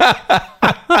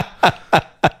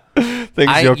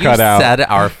 Things you'll cut out. You said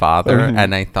Our Father,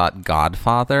 and I thought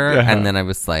Godfather, and then I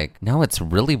was like, no, it's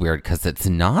really weird because it's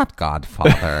not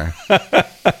Godfather.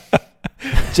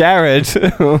 Jared.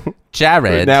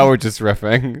 Now we're just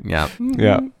riffing. Yeah.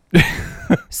 Yeah.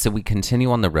 So we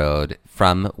continue on the road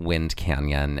from Wind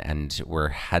Canyon, and we're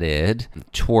headed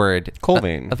toward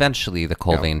Colvane. Eventually the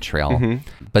Colvane Trail.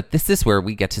 But this is where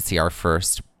we get to see our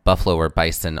first buffalo or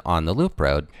bison on the loop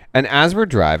road. And as we're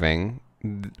driving,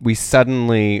 we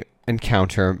suddenly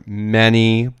encounter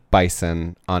many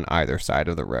bison on either side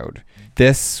of the road.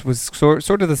 This was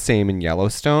sort of the same in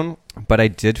Yellowstone, but I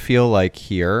did feel like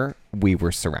here we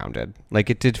were surrounded. Like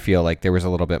it did feel like there was a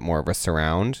little bit more of a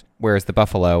surround, whereas the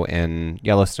buffalo in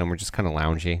Yellowstone were just kind of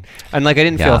loungy. And like I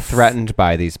didn't feel threatened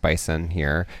by these bison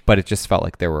here, but it just felt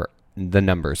like the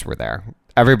numbers were there.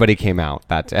 Everybody came out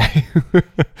that day.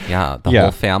 Yeah, the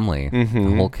whole family,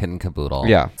 the whole kit and caboodle.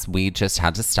 Yeah. So we just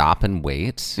had to stop and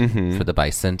wait for the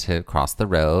bison to cross the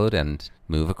road and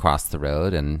move across the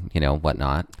road and,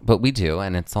 whatnot. But we do,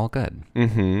 and it's all good.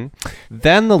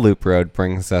 Then the loop road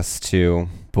brings us to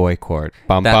Boy Court.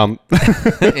 Bum That bum.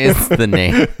 is the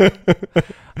name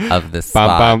of this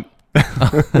spot. Bum bum.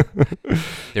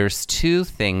 There's two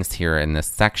things here in this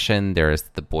section. There's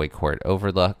the Boy Court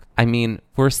overlook. I mean,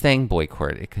 we're saying Boy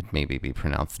Court. It could maybe be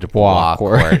pronounced Bois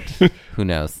Court. Who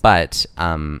knows? But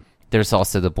there's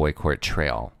also the Boy Court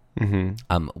Trail.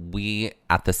 We,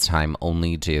 at this time,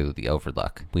 only do the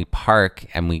overlook. We park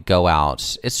and we go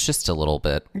out. It's just a little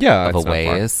bit of a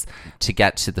ways to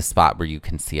get to the spot where you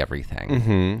can see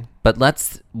everything. But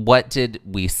what did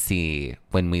we see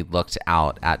when we looked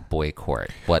out at Boy Court?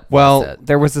 What was it?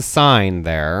 There was a sign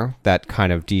there that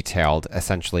kind of detailed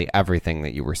essentially everything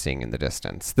that you were seeing in the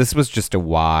distance. This was just a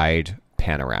wide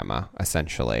panorama,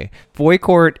 essentially. Boy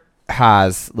Court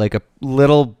has like a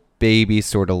little baby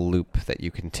sort of loop that you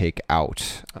can take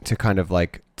out to kind of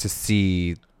like to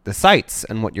see the sights.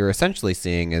 And what you're essentially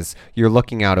seeing is you're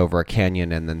looking out over a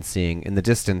canyon and then seeing in the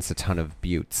distance a ton of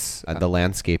buttes. The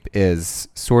landscape is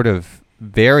sort of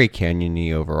very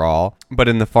canyony overall, but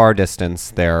in the far distance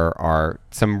there are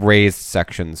some raised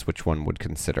sections which one would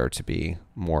consider to be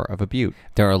more of a butte.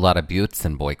 There are a lot of buttes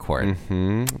in Boy Court.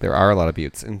 There are a lot of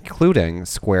buttes, including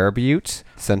Square Butte,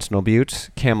 Sentinel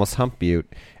Butte, Camel's Hump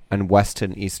Butte, and West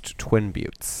and East Twin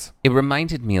Buttes. It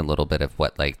reminded me a little bit of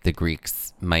what like the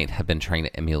Greeks might have been trying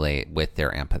to emulate with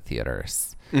their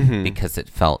amphitheaters, because it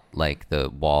felt like the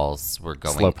walls were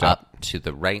going Sloped up to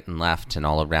the right and left and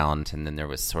all around, and then there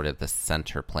was sort of the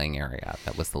center playing area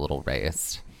that was a little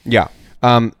raised. Yeah.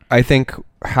 I think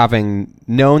having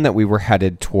known that we were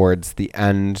headed towards the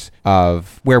end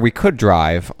of where we could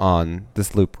drive on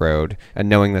this loop road and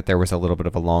knowing that there was a little bit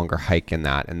of a longer hike in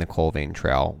the Colvane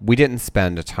Trail, we didn't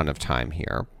spend a ton of time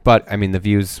here. But I mean, the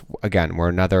views, again, were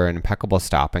another impeccable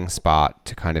stopping spot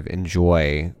to kind of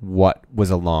enjoy what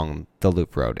was along the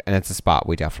loop road. And it's a spot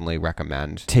we definitely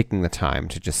recommend taking the time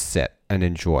to just sit and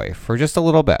enjoy for just a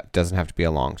little bit. Doesn't have to be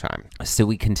a long time. So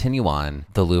we continue on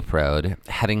the loop road,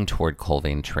 heading toward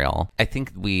Colvane Trail. I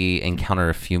think we encounter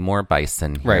a few more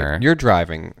bison here. Right. You're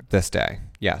driving this day.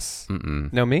 Yes.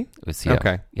 No, me? It was you.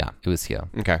 Okay. Yeah, it was you.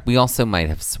 Okay. We also might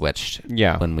have switched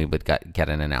Yeah. when we would get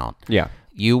in and out. Yeah.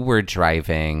 You were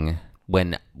driving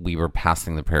when we were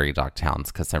passing the prairie dog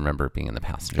towns, because I remember being in the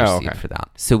passenger seat okay. for that.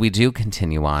 So we do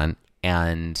continue on,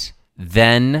 and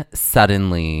then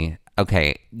suddenly,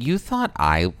 okay, you thought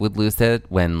I would lose it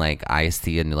when like I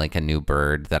see a new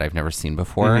bird that I've never seen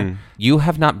before. You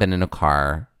have not been in a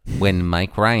car when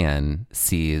Mike Ryan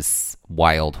sees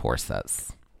wild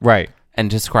horses. Right. And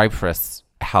describe for us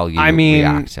how you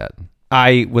reacted.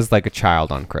 I was like a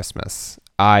child on Christmas.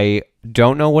 I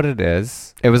don't know what it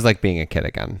is. It was like being a kid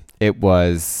again. It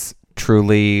was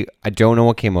truly, I don't know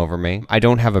what came over me. I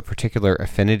don't have a particular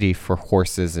affinity for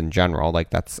horses in general.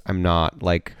 Like I'm not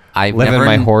like living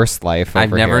my horse life over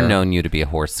I've never here. known you to be a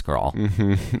horse girl.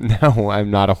 No,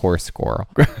 I'm not a horse squirrel.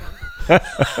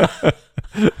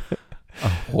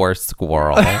 Horse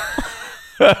squirrel.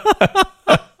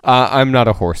 I'm not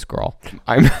a horse girl.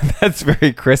 That's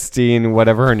very Christine,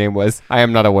 whatever her name was. I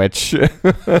am not a witch.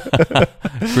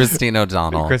 Christine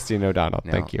O'Donnell. Christine O'Donnell.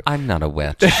 No, Thank you. I'm not a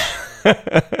witch.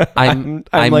 I'm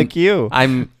like you.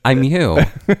 I'm you.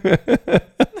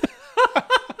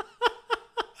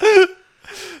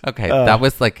 Okay, that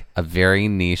was like a very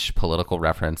niche political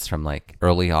reference from like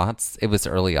early aughts. It was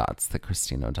early aughts that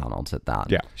Christine O'Donnell did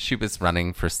that. Yeah. She was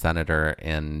running for senator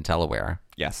in Delaware,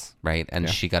 Yes. right? And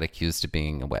she got accused of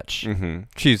being a witch. Mm-hmm.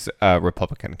 She's a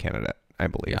Republican candidate, I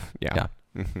believe. Yeah.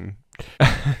 Mm-hmm.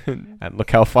 And look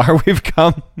how far we've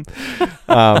come.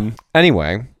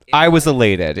 Anyway, I was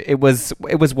elated. It was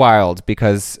wild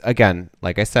because, again,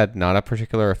 like I said, not a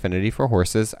particular affinity for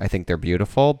horses. I think they're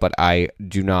beautiful, but I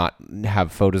do not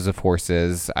have photos of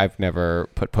horses. I've never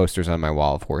put posters on my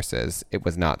wall of horses. It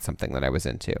was not something that I was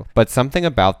into. But something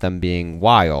about them being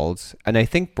wild, and I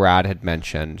think Brad had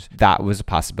mentioned that was a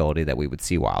possibility that we would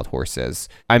see wild horses.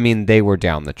 I mean, they were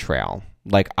down the trail.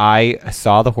 Like, I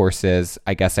saw the horses,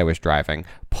 I guess I was driving,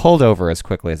 pulled over as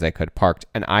quickly as I could, parked,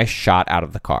 and I shot out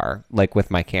of the car, like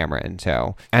with my camera in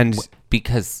tow. And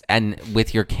and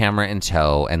with your camera in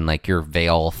tow and like your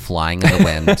veil flying in the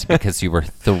wind because you were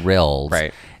thrilled.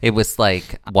 Right. It was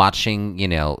like watching,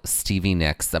 Stevie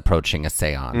Nicks approaching a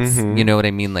seance. Mm-hmm. You know what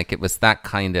I mean? Like, it was that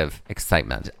kind of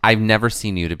excitement. I've never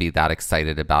seen you to be that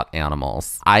excited about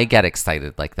animals. I get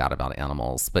excited like that about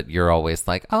animals, but you're always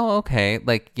like, oh, okay.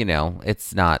 Like,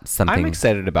 it's not something. I'm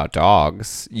excited about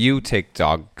dogs. You take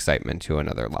dog excitement to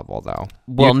another level, though.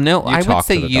 Well, You I would talk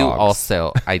say to the you dogs.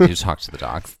 also, I do talk to the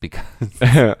dogs because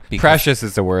Precious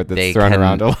is a word that's they thrown can,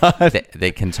 around a lot.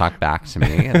 They can talk back to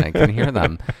me and I can hear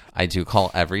them. I do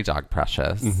call every dog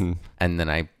Precious. Mm-hmm. And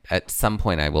then at some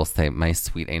point I will say, my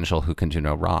sweet angel who can do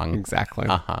no wrong. Exactly.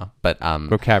 But,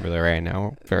 Vocabulary I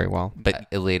know very well. but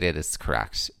elated is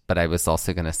correct. But I was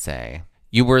also going to say,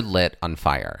 you were lit on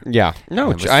fire. Yeah.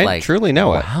 No, It was I like, truly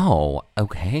know it. Wow.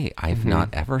 Okay. I've not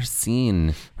ever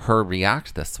seen her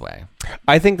react this way.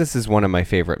 I think this is one of my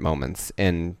favorite moments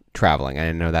in traveling.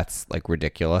 I know that's like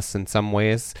ridiculous in some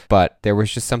ways, but there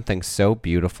was just something so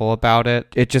beautiful about it.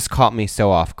 It just caught me so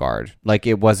off guard. Like,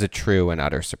 it was a true and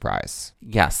utter surprise.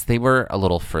 Yes, they were a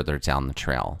little further down the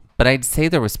trail. But I'd say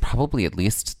there was probably at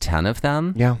least 10 of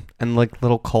them. Yeah. And like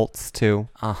little cults too.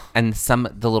 And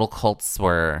the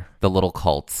little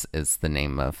cults is the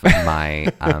name of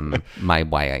my my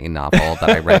YA novel that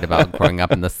I read about growing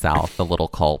up in the South, The Little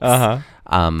Cults. I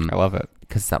love it.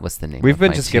 Because that was the name. We've of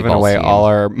been my just giving T-ball away team. all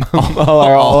our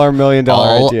 $1 million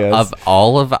ideas.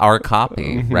 all of our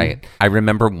copy, right? I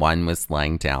remember one was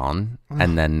lying down,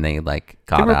 and then they like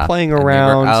got They were up playing and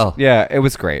around. Yeah, it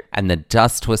was great. and the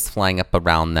dust was flying up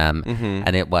around them,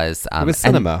 and it was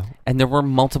cinema. and there were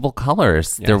multiple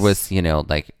colors. There Yes. was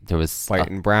there was White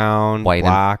and brown, white and-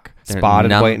 black, there are a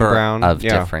spotted white and number brown. of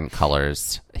Yeah. different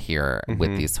colors here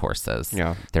with these horses.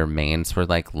 Yeah. Their manes were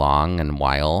like long and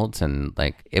wild, and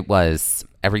like it was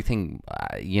everything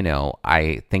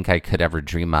I think I could ever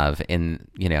dream of in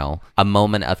a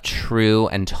moment of true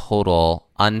and total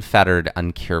unfettered,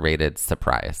 uncurated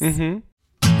surprise.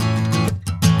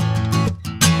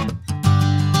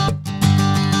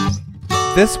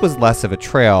 This was less of a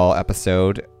trail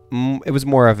episode. It was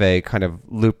more of a kind of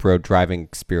loop road driving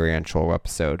experiential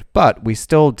episode, but we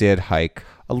still did hike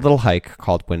a little hike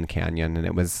called Wind Canyon, and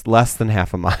it was less than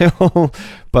half a mile,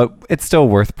 but it's still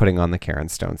worth putting on the Karen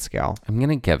Stone scale. I'm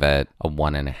gonna give it a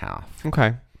 1.5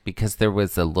 Okay. because there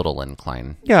was a little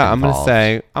incline. Yeah, involved.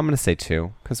 I'm gonna say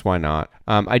 2, because why not?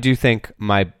 I do think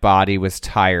my body was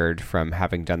tired from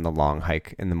having done the long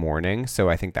hike in the morning, so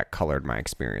I think that colored my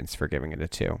experience for giving it a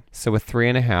 2. So a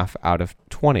 3.5 out of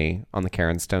 20 on the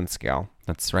Karen Stone scale.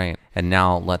 That's right. And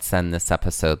now let's end this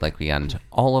episode like we end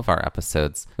all of our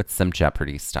episodes with some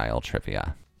Jeopardy style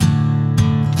trivia.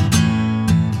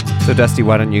 So Dusty,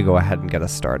 why don't you go ahead and get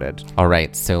us started? All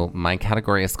right, so my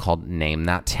category is called Name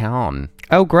That Town.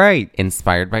 Oh, great.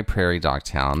 Inspired by prairie dog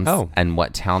towns and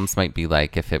what towns might be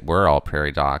like if it were all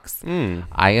prairie dogs.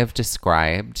 I have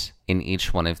described in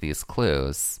each one of these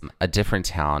clues a different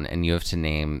town, and you have to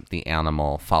name the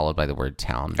animal followed by the word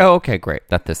town Oh, okay, great.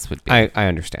 that this would be. I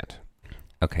understand.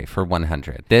 Okay, for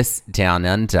 100. This down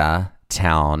under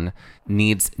town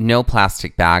needs no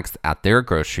plastic bags at their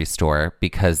grocery store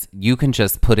because you can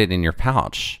just put it in your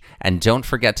pouch. And don't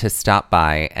forget to stop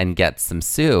by and get some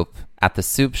soup at the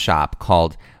soup shop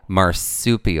called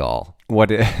Marsupial. What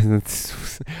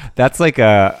is that's like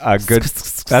a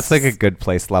good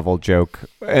place level joke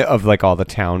of like all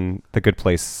the good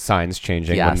place signs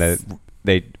changing Yes. when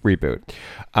they reboot.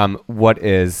 What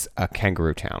is a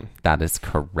kangaroo town? That is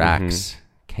correct.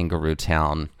 Kangaroo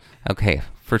Town. Okay,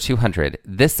 For 200,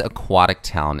 this aquatic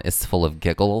town is full of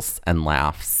giggles and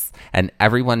laughs, and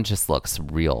everyone just looks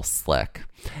real slick.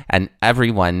 And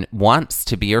everyone wants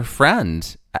to be your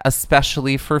friend,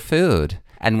 especially for food.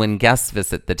 And when guests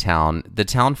visit the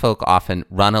town folk often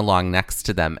run along next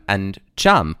to them and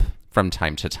jump from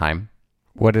time to time.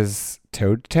 What is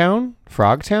Toad Town?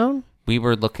 Frog Town? We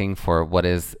were looking for what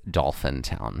is Dolphin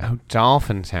Town. Oh,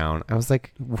 Dolphin Town. I was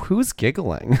like, who's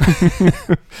giggling?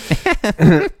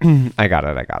 I got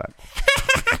it.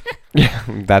 Yeah,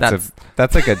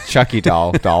 that's like a Chucky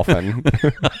doll dolphin.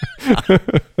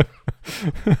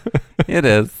 It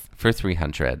is. For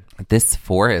 300, this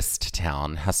forest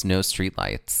town has no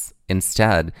streetlights.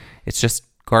 Instead, it's just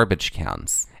garbage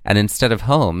cans. And instead of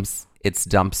homes, it's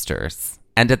dumpsters.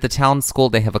 And at the town school,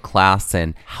 they have a class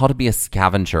in how to be a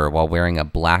scavenger while wearing a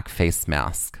black face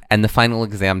mask. And the final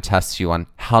exam tests you on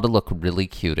how to look really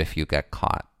cute if you get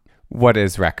caught. What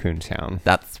is Raccoon Town?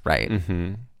 That's right.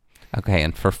 Okay,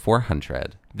 and for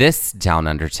 400, this Down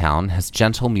Under town has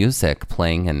gentle music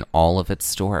playing in all of its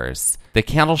stores. The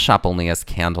candle shop only has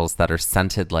candles that are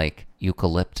scented like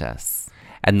eucalyptus.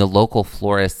 And the local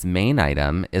florist's main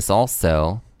item is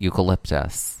also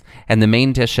eucalyptus. And the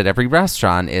main dish at every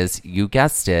restaurant is, you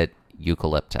guessed it,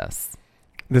 eucalyptus.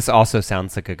 This also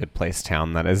sounds like a good place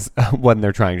town that is when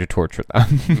they're trying to torture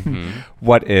them.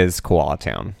 What is Koala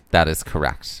Town? That is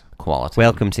correct. Koala Town.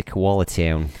 Welcome to Koala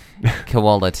Town.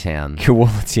 Koala Town.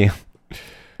 Koala Town.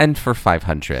 And for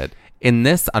 500, in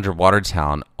this underwater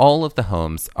town, all of the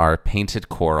homes are painted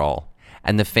coral,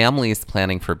 and the families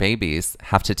planning for babies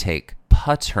have to take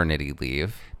paternity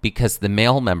leave because the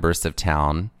male members of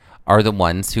town are the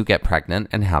ones who get pregnant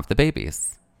and have the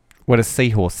babies. What is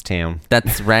Seahorse Town?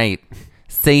 That's right.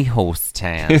 Seahorse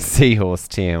Town. Seahorse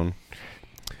Town.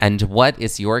 And what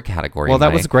is your category? Well, that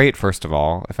Mike? was great, first of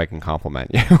all, if I can compliment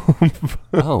you.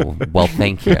 Oh, well,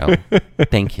 thank you.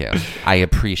 Thank you. I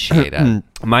appreciate it.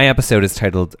 My episode is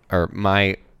titled, or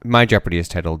my Jeopardy is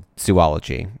titled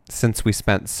Zoology. Since we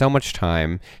spent so much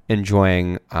time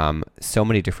enjoying so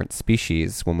many different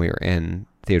species when we were in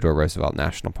Theodore Roosevelt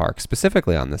National Park,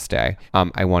 specifically on this day,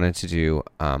 I wanted to do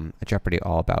a Jeopardy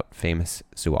all about famous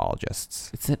zoologists.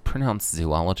 Is it pronounced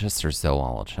zoologist or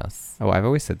zoologist? Oh, I've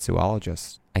always said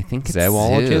zoologist. I think it's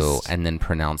Zoologist? zoo and then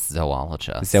pronounced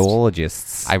zoologist.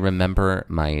 Zoologists. I remember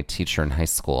my teacher in high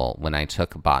school when I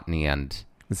took botany and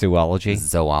Zoology.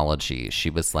 zoology. She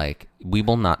was like, "We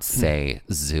will not say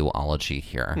zoology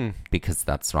here because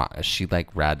that's wrong." She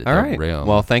like read All the right. room.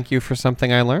 Well, thank you for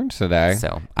something I learned today.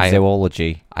 So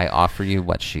Zoology. I offer you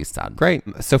what she said. Great.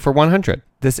 So for 100,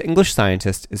 this English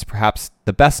scientist is perhaps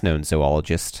the best known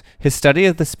zoologist. His study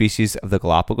of the species of the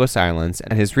Galapagos Islands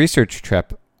and his research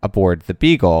trip aboard the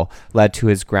Beagle led to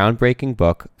his groundbreaking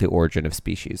book, The Origin of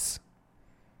Species.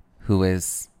 Who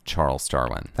is Charles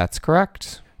Darwin? That's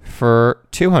correct. For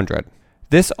 200,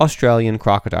 this Australian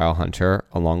crocodile hunter,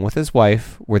 along with his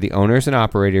wife, were the owners and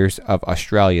operators of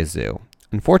Australia Zoo.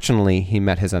 Unfortunately, he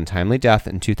met his untimely death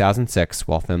in 2006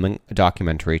 while filming a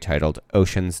documentary titled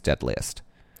Ocean's Deadliest.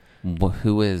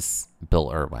 Who is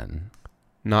Bill Irwin?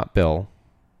 Not Bill.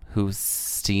 Who's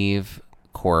Steve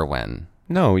Corwin?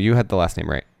 No, you had the last name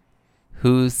right.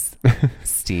 Who's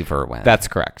Steve Irwin? That's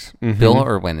correct. Mhm. Bill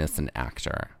Irwin is an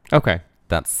actor. Okay.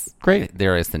 That's Great.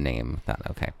 There is the name.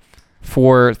 Okay.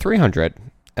 For 300,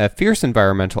 a fierce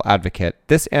environmental advocate,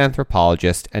 this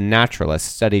anthropologist and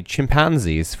naturalist studied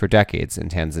chimpanzees for decades in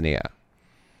Tanzania.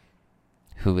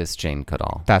 Who is Jane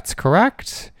Goodall? That's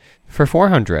correct. For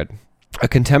 400, a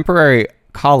contemporary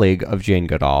colleague of Jane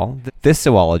Goodall, this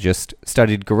zoologist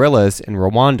studied gorillas in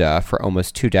Rwanda for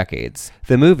almost 2 decades.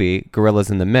 The movie, Gorillas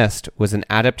in the Mist, was an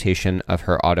adaptation of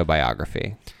her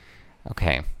autobiography.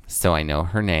 Okay, so I know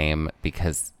her name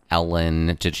because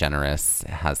Ellen DeGeneres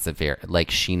has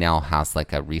she now has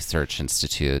like a research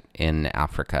institute in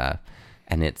Africa,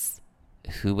 and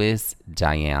who is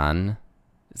Diane?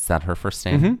 Is that her first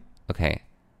name? Mm-hmm. Okay.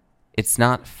 It's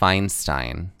not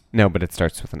Feinstein. No, but it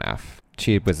starts with an F.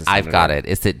 She was a senator. I've got it.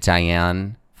 Is it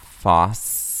Diane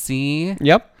Fossey?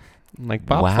 Yep. Like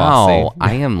Bob wow. Fosse.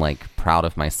 I am like proud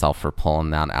of myself for pulling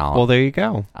that out Well, there you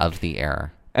go. of the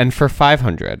air. And for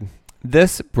 500,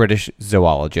 this British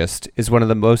zoologist is one of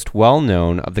the most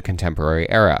well-known of the contemporary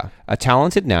era. A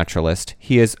talented naturalist,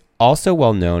 he is also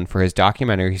well known for his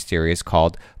documentary series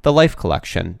called The Life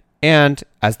Collection and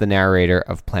as the narrator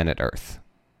of Planet Earth.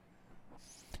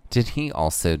 Did he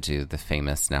also do the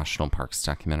famous National Parks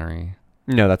documentary?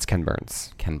 No, that's Ken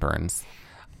Burns. Ken Burns.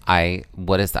 I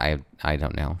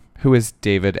don't know. Who is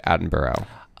David Attenborough?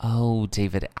 Oh,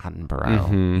 David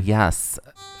Attenborough. Yes,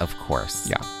 of course.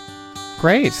 Yeah.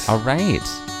 Great. All right.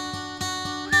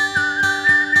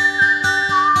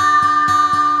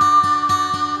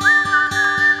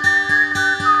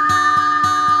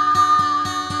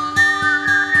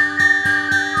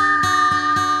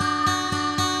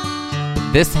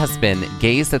 This has been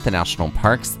Gaze at the National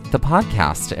Parks, the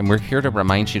podcast, and we're here to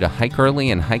remind you to hike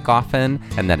early and hike often,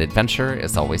 and that adventure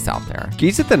is always out there.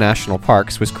 Gaze at the National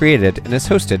Parks was created and is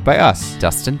hosted by us,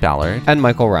 Dustin Ballard, and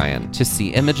Michael Ryan. To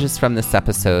see images from this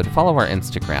episode, follow our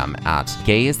Instagram at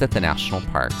Gaze at the National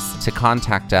Parks. To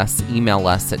contact us, email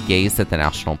us at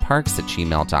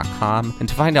gazeatthenationalparks@gmail.com. And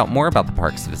to find out more about the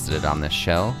parks visited on this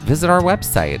show, visit our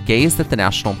website,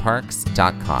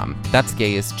 gazeatthenationalparks.com. That's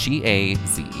Gaze,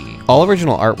 G-A-Z-E. All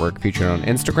original artwork featured on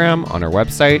Instagram, on our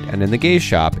website, and in the Gaze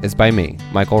Shop is by me,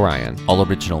 Michael Ryan. All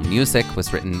original music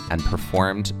was written and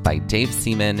performed by Dave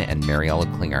Seaman and Mariella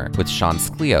Klinger, with Sean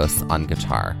Sklios on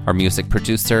guitar. Our music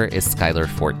producer is Skylar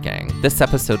Fortgang. This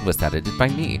episode was edited by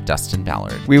me, Dustin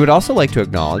Ballard. We would also like to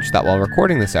acknowledge that while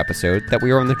recording this episode, that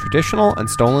we are on the traditional and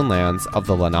stolen lands of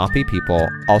the Lenape people,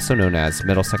 also known as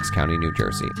Middlesex County, New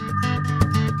Jersey.